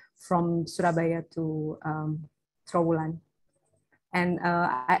 days from Surabaya to Trowulan. And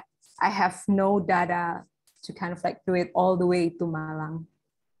I have no data to kind of like do it all the way to Malang.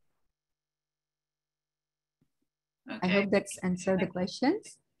 Okay. I hope that's answered the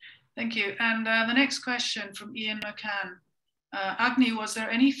questions. Thank you. And the next question from Ian McCann. Agni, was there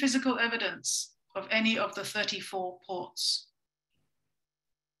any physical evidence of any of the 34 ports?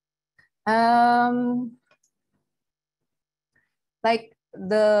 Like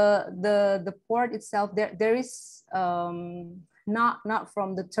the port itself, there is not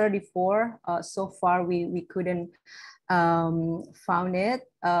from the 34 so far. We couldn't found it,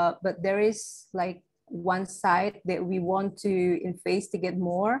 but there is like one site that we want to investigate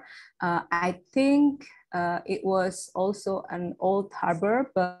more. I think it was also an old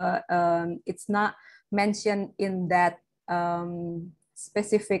harbor, but it's not mentioned in that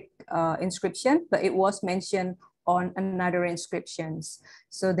specific inscription, but it was mentioned on another inscriptions.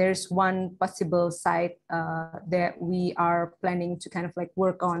 So there's one possible site that we are planning to kind of like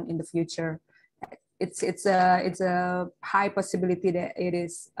work on in the future. It's a high possibility that it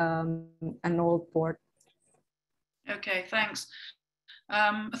is an old port. Okay, thanks.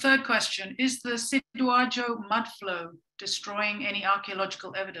 A third question, is the Sidoarjo mud flow destroying any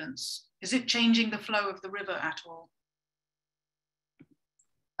archaeological evidence? Is it changing the flow of the river at all?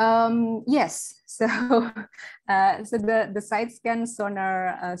 Yes, so the side scan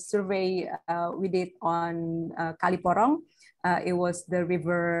sonar survey we did on Kaliporong, it was the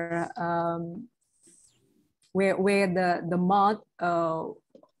river where the mud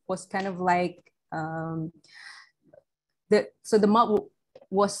was kind of like so the mud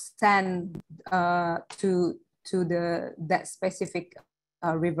was sent to that specific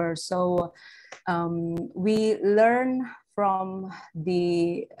river. So we learn from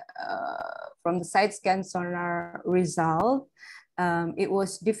the side scan sonar result. It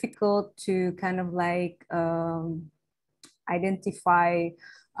was difficult to kind of like identify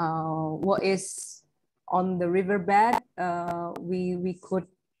what is on the riverbed. We could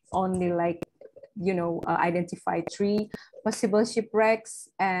only like identify 3 possible shipwrecks,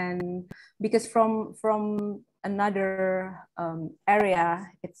 and because from another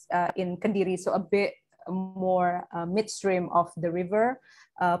area, it's in Kendiri, so a bit more midstream of the river,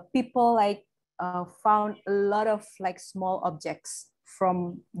 people like found a lot of like small objects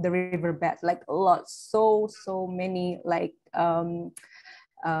from the riverbed, like a lot, so many like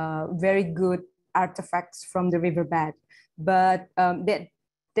very good artifacts from the riverbed, but that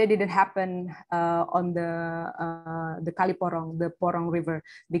didn't happen on the Kaliporong, the Porong River,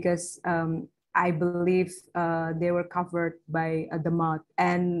 because I believe they were covered by the mud,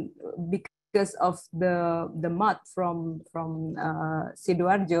 and because of the mud from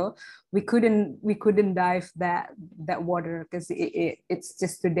Sidoarjo, we couldn't dive that water because it's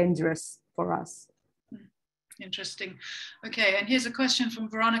just too dangerous for us. Interesting. Okay, and here's a question from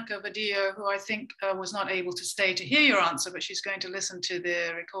Veronica Vadillo, who I think was not able to stay to hear your answer, but she's going to listen to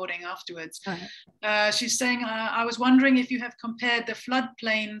the recording afterwards. Right. She's saying, I was wondering if you have compared the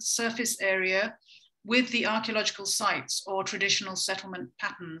floodplain surface area with the archaeological sites or traditional settlement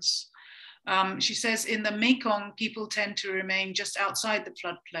patterns. She says in the Mekong, people tend to remain just outside the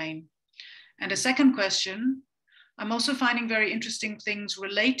floodplain. And a second question, I'm also finding very interesting things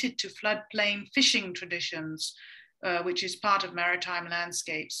related to floodplain fishing traditions, which is part of maritime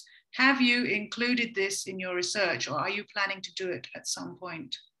landscapes. Have you included this in your research, or are you planning to do it at some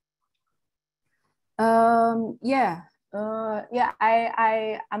point? Yeah,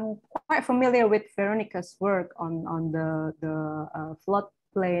 I'm quite familiar with Veronica's work on the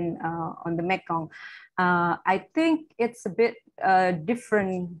floodplain on the Mekong. I think it's a bit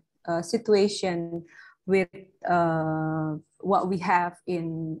different situation with what we have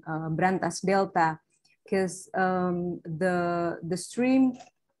in Brantas Delta, because the stream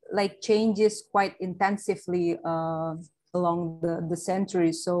like changes quite intensively along the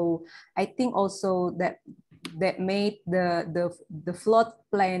centuries. So I think also that made the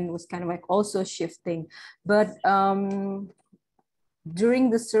floodplain was kind of like also shifting. But during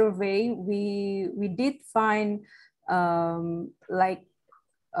the survey, we did find like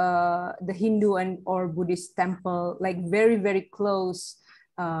the Hindu and or Buddhist temple like very close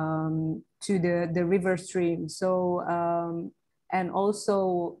to the river stream. So and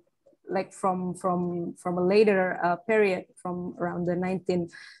also like from a later period, from around the 19th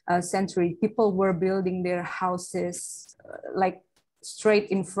century, people were building their houses like straight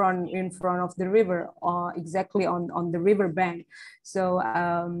in front of the river, exactly on the river bank. So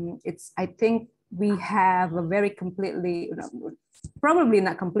it's, I think we have a very completely, probably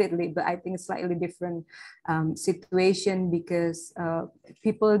not completely, but I think slightly different situation, because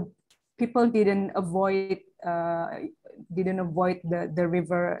people didn't avoid the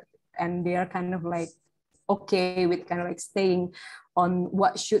river, and they are kind of like okay with kind of like staying on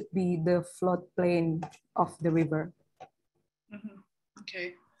what should be the floodplain of the river. Mm-hmm.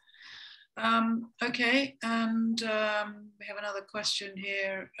 Okay. Okay, and we have another question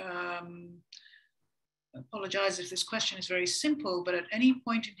here. Apologize if this question is very simple, but at any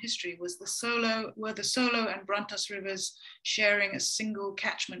point in history were the Solo and Brantas rivers sharing a single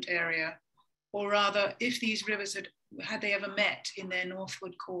catchment area, or rather, if these rivers had they ever met in their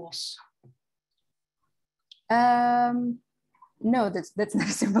northward course? No, that's not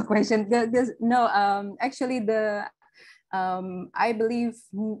a simple question. No, actually I believe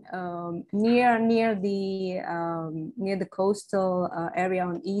near the coastal area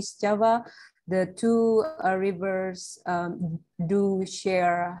on East Java, the two rivers do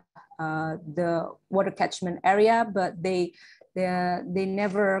share the water catchment area, but they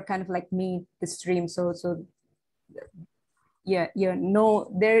never kind of like meet the stream. So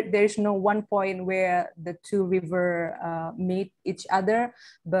no, there's no one point where the two river meet each other,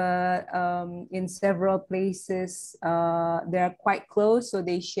 but in several places they are quite close, so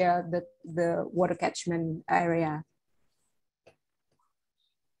they share the water catchment area.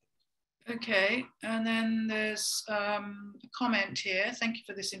 Okay, and then there's a comment here. Thank you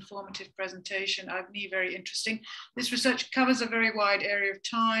for this informative presentation, Agni, very interesting. This research covers a very wide area of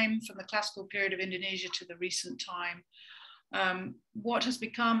time, from the classical period of Indonesia to the recent time. What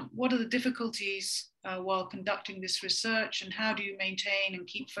are the difficulties while conducting this research, and how do you maintain and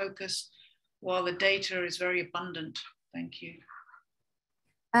keep focus while the data is very abundant? Thank you.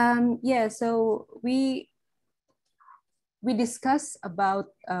 Yeah, so we discuss about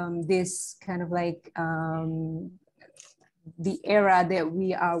this kind of like the era that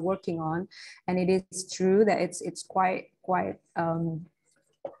we are working on, and it is true that it's quite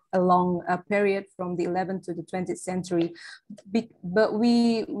a long period from the 11th to the 20th century. But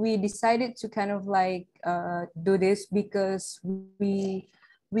we decided to kind of like do this because we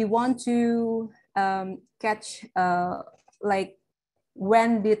want to catch like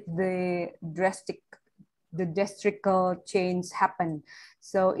when did the drastical change happen.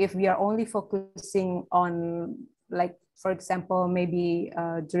 So if we are only focusing on, like, for example, maybe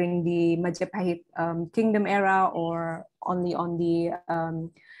during the Majapahit kingdom era, or only on the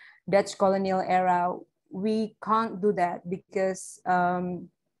Dutch colonial era, we can't do that, because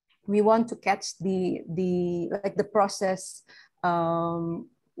we want to catch the process,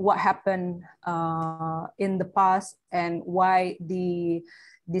 what happened in the past, and why the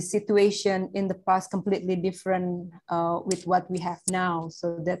situation in the past completely different with what we have now.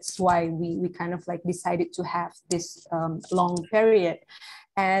 So that's why we kind of like decided to have this long period,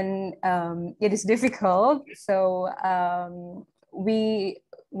 and it is difficult. So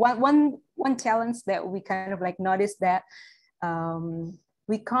one challenge that we kind of like noticed, that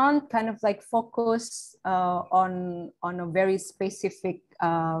we can't kind of like focus on a very specific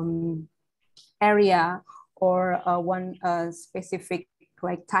area, or one specific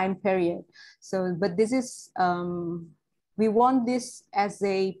like time period. So, but this is we want this as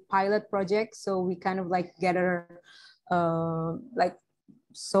a pilot project, so we kind of like gather like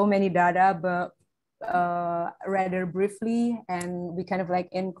so many data, but rather briefly, and we kind of like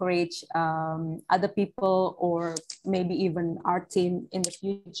encourage other people or maybe even our team in the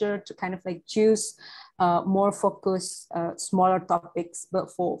future to kind of like choose more focused, smaller topics.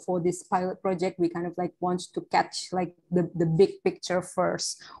 But for this pilot project, we kind of like want to catch like the big picture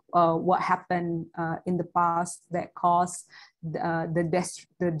first, what happened in the past that caused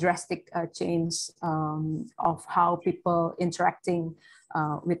the drastic change of how people interacting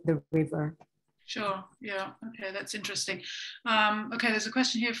with the river. Sure, yeah, okay, that's interesting. Okay, there's a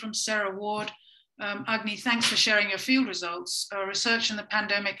question here from Sarah Ward. Agni, thanks for sharing your field results. Research in the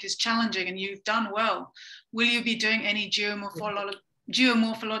pandemic is challenging and you've done well. Will you be doing any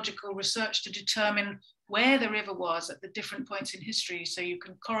geomorphological research to determine where the river was at the different points in history, so you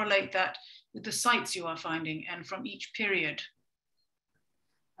can correlate that with the sites you are finding and from each period?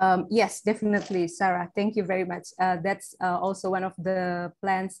 Yes, definitely, Sarah. Thank you very much. That's also one of the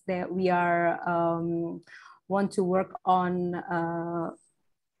plans that we are want to work on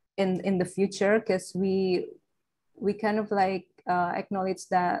in the future, because we kind of like acknowledge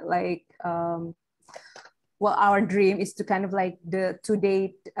that like well, our dream is to kind of like to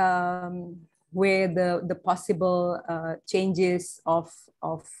date where the possible changes of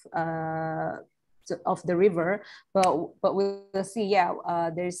the river, but we'll see. Yeah,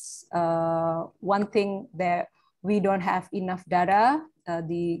 there's one thing that we don't have enough data,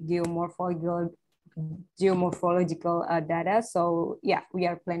 the geomorphological data. So yeah, we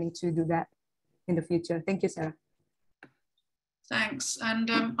are planning to do that in the future. Thank you, Sarah. Thanks. And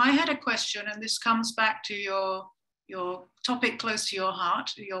I had a question, and this comes back to your topic close to your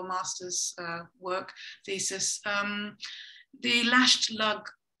heart, your master's work thesis. The lashed lug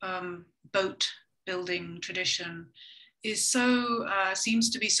boat building tradition is so seems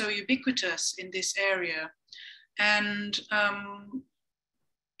to be so ubiquitous in this area, and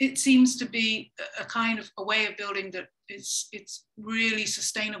it seems to be a kind of a way of building that it's really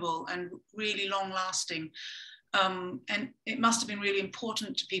sustainable and really long lasting, and it must have been really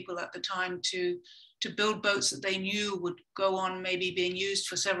important to people at the time to build boats that they knew would go on maybe being used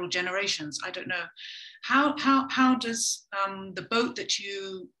for several generations. I don't know. How does the boat that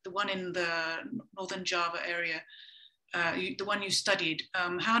the one in the Northern Java area, the one you studied,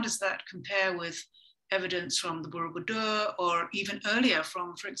 how does that compare with evidence from the Borobudur, or even earlier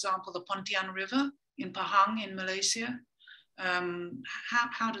from, for example, the Pontian River in Pahang in Malaysia?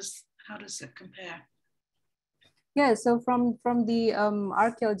 How does that compare? Yeah, so from the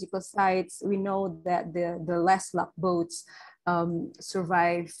archaeological sites, we know that the last luck boats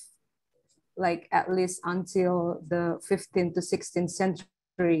survive like at least until the 15th to 16th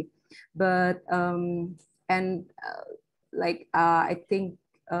century. But I think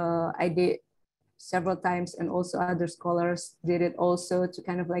I did several times, and also other scholars did it also, to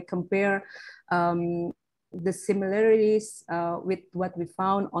kind of like compare the similarities with what we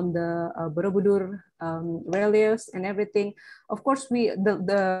found on the Borobudur reliefs and everything. Of course,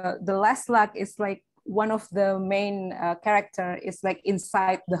 the last luck is like one of the main character is like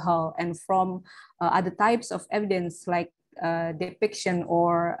inside the hull, and from other types of evidence like depiction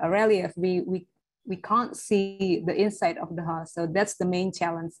or a relief, we can't see the inside of the hull. So that's the main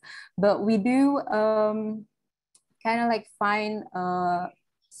challenge. But we do kind of like find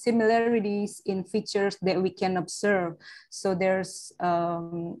similarities in features that we can observe. So there's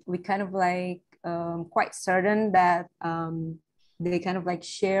we kind of like quite certain that they kind of like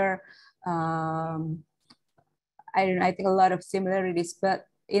share I think a lot of similarities. But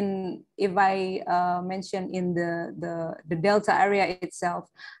if I mention in the Delta area itself,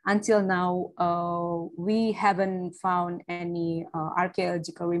 until now we haven't found any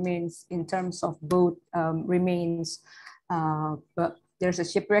archaeological remains in terms of boat remains. But there's a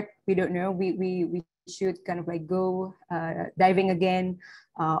shipwreck. We don't know. We should kind of like go diving again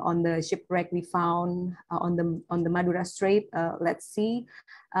on the shipwreck we found on the Madura Strait. Let's see.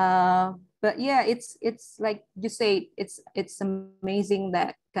 But yeah, it's like you say, it's amazing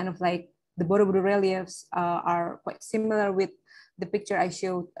that kind of like the Borobudur reliefs are quite similar with the picture I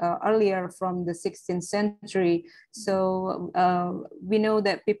showed earlier from the 16th century. So we know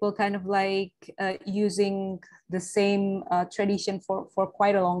that people kind of like using the same tradition for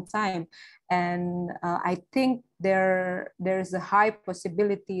quite a long time. And I think there's a high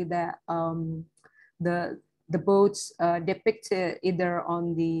possibility that the boats depicted either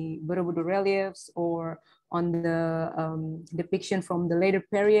on the Borobudur reliefs or on the depiction from the later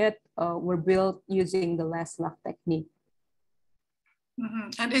period were built using the last luck technique. Mm-hmm.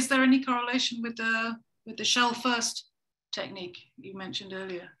 And is there any correlation with the shell first technique you mentioned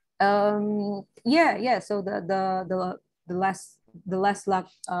earlier? Yeah. So the last luck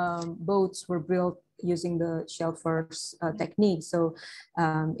boats were built using the shell first technique. So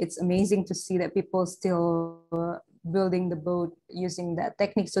it's amazing to see that people still building the boat using that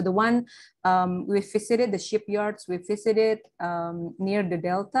technique. So the one we visited, the shipyards we visited near the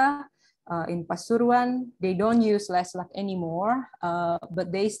delta in Pasuruan, they don't use leslak anymore,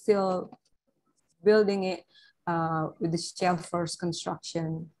 but they still building it with the shell first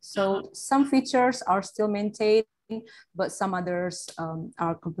construction. So some features are still maintained, but some others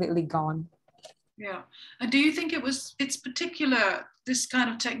are completely gone. Yeah, and do you think this kind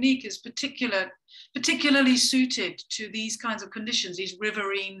of technique is particularly suited to these kinds of conditions, these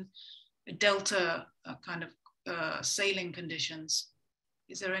riverine delta kind of sailing conditions?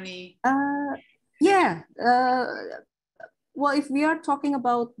 Is there any? Yeah. Well, if we are talking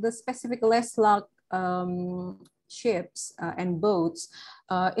about the specific leslak ships and boats,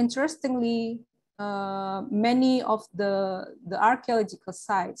 interestingly, many of the archaeological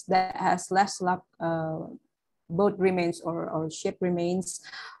sites that has leslak boat remains or ship remains,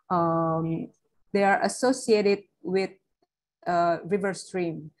 they are associated with river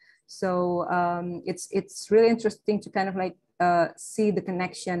stream. So it's really interesting to kind of like see the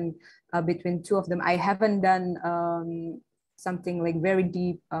connection between two of them. I haven't done something like very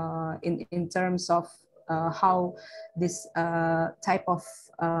deep in terms of how this type of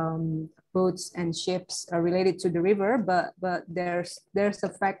boats and ships are related to the river, but there's a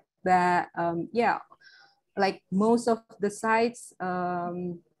fact that yeah, like most of the sites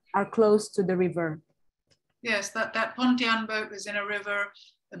are close to the river. Yes, that Pontian boat is in a river.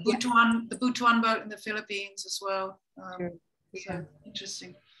 The Butuan boat in the Philippines as well. Sure. So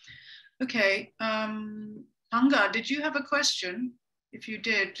interesting. Okay, Anga, did you have a question? If you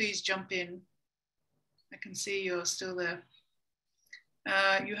did, please jump in. I can see you're still there.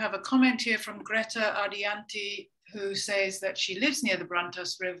 You have a comment here from Greta Ardianti, who says that she lives near the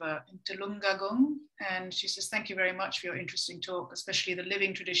Brantas River in Tulungagung, and she says, thank you very much for your interesting talk, especially the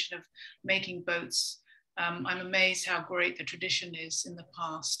living tradition of making boats. I'm amazed how great the tradition is in the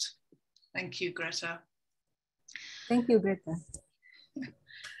past. Thank you, Greta. Thank you, Greta.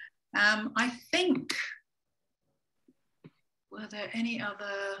 I think, were there any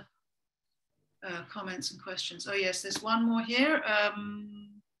other comments and questions? Oh yes, there's one more here.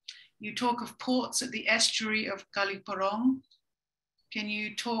 You talk of ports at the estuary of Kaliporong. Can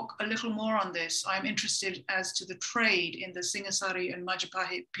you talk a little more on this? I'm interested as to the trade in the Singasari and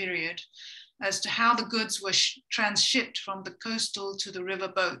Majapahit period, as to how the goods were transshipped from the coastal to the river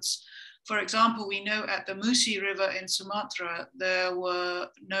boats. For example, we know at the Musi River in Sumatra, there were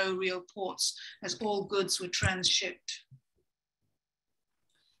no real ports as all goods were transshipped.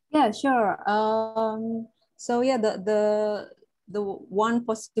 Yeah, sure. So yeah, the one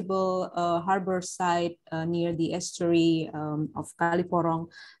possible harbor site near the estuary of Kaliporong,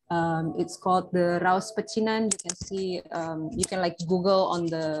 it's called the Raus Pecinan. You can see, you can like Google on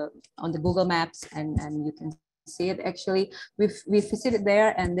the Google Maps, and you can see it. Actually, we visited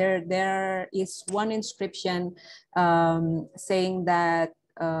there, and there is one inscription saying that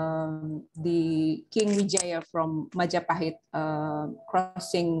the King Wijaya from Majapahit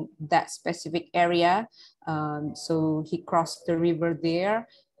crossing that specific area. So he crossed the river there,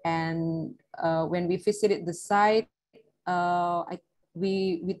 and when we visited the site,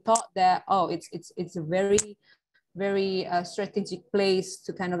 we thought that, oh, it's a very strategic place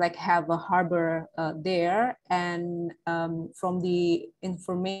to kind of like have a harbor there. And from the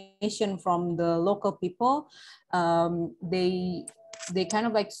information from the local people, they kind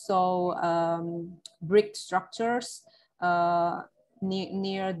of like saw brick structures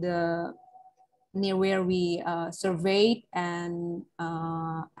near where we surveyed, and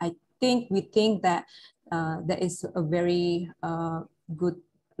we think that that is a very good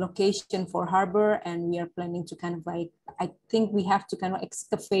location for harbor, and we are planning to kind of like, I think we have to kind of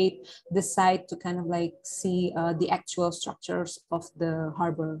excavate the site to kind of like see the actual structures of the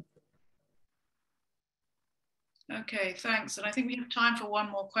harbor. Okay, thanks. And I think we have time for one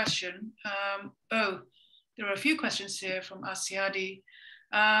more question. There are a few questions here from Asiadi.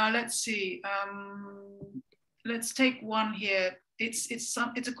 Let's see. Let's take one here. It's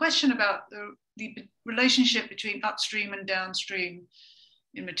a question about the relationship between upstream and downstream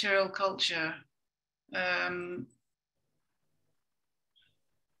in material culture.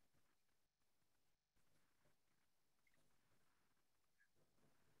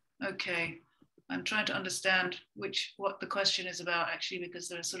 Okay, I'm trying to understand what the question is about, actually, because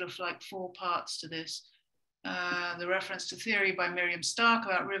there are sort of like 4 parts to this. The reference to theory by Miriam Stark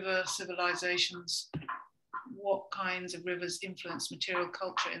about river civilizations. What kinds of rivers influence material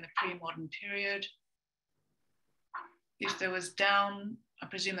culture in the pre-modern period? If there was I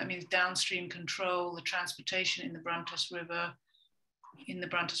presume that means downstream control, the transportation in the Brantas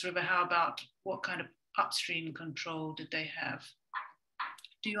River. How about what kind of upstream control did they have?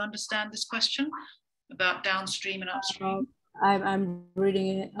 Do you understand this question about downstream and upstream? I'm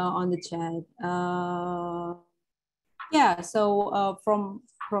reading it on the chat. Yeah, so from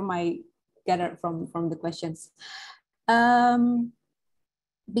my gather from the questions,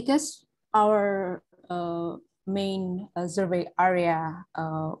 because our main survey area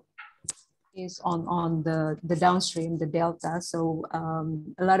is on the downstream, the delta. So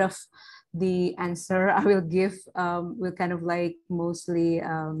a lot of the answer I will give will kind of like mostly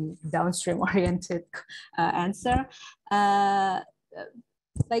downstream oriented answer.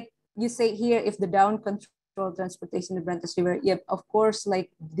 Like you say here, if the down control transportation in the Brantas River, yep, of course,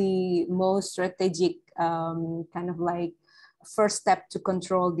 like the most strategic kind of like first step to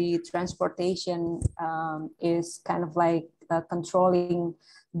control the transportation is kind of like controlling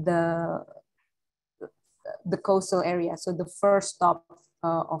the coastal area. So the first stop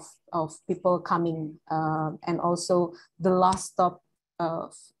of people coming and also the last stop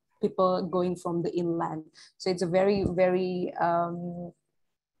of people going from the inland. So it's a very, very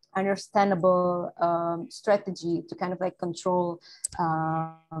understandable strategy to kind of like control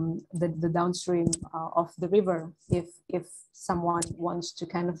the downstream of the river if someone wants to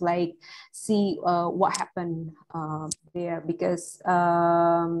kind of like see what happened there, because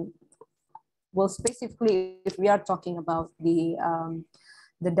well, specifically if we are talking about the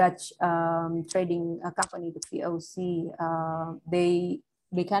Dutch trading company, the VOC, they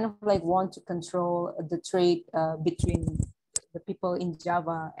kind of like want to control the trade between the people in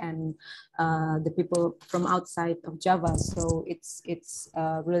Java and the people from outside of Java. So it's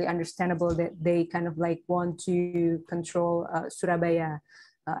really understandable that they kind of like want to control Surabaya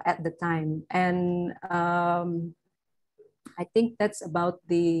at the time. And I think that's about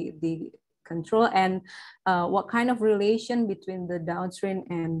the control. And what kind of relation between the downstream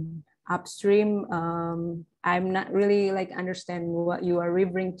and upstream, I'm not really like understand what you are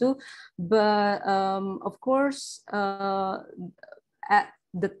referring to, but of course at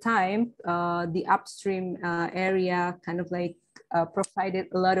the time the upstream area kind of like provided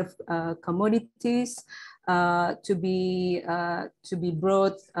a lot of commodities to be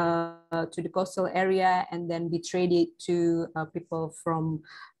brought to the coastal area and then be traded to people from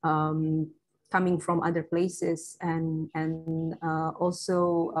coming from other places, and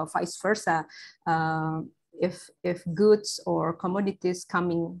also vice versa. If goods or commodities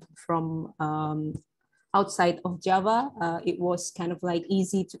coming from outside of Java, it was kind of like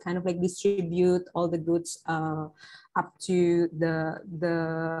easy to kind of like distribute all the goods up to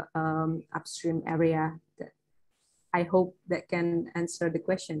the upstream area. I hope that can answer the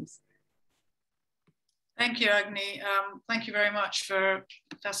questions. Thank you, Agni. Thank you very much for a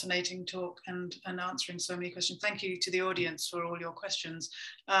fascinating talk and answering so many questions. Thank you to the audience for all your questions.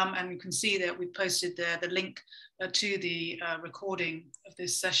 And you can see that we posted there the link to the recording of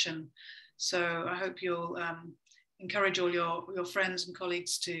this session. So I hope you'll encourage all your friends and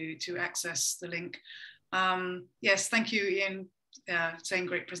colleagues to access the link. Yes, thank you, Ian. Saying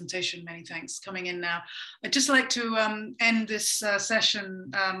great presentation, many thanks. Coming in now. I'd just like to end this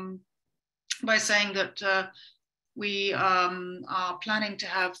session by saying that we are planning to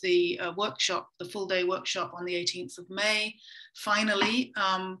have the workshop, the full day workshop on the 18th of May, finally,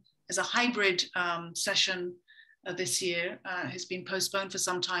 as a hybrid session this year. Has been postponed for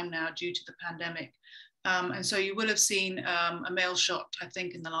some time now due to the pandemic. And so you will have seen a mail shot, I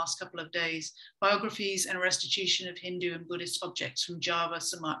think, in the last couple of days, biographies and restitution of Hindu and Buddhist objects from Java,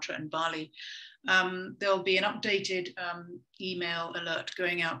 Sumatra and Bali. There'll be an updated email alert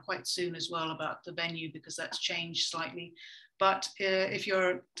going out quite soon as well about the venue, because that's changed slightly. But if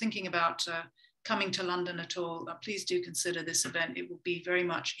you're thinking about coming to London at all, please do consider this event. It will be very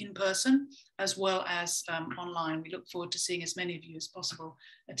much in person as well as online. We look forward to seeing as many of you as possible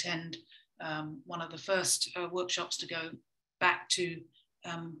attend one of the first workshops to go back to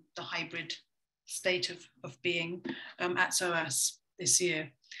the hybrid state of being at SOAS this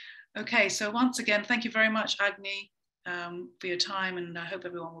year. Okay, so once again, thank you very much, Agni, for your time, and I hope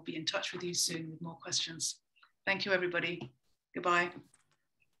everyone will be in touch with you soon with more questions. Thank you, everybody. Goodbye.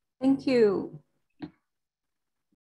 Thank you.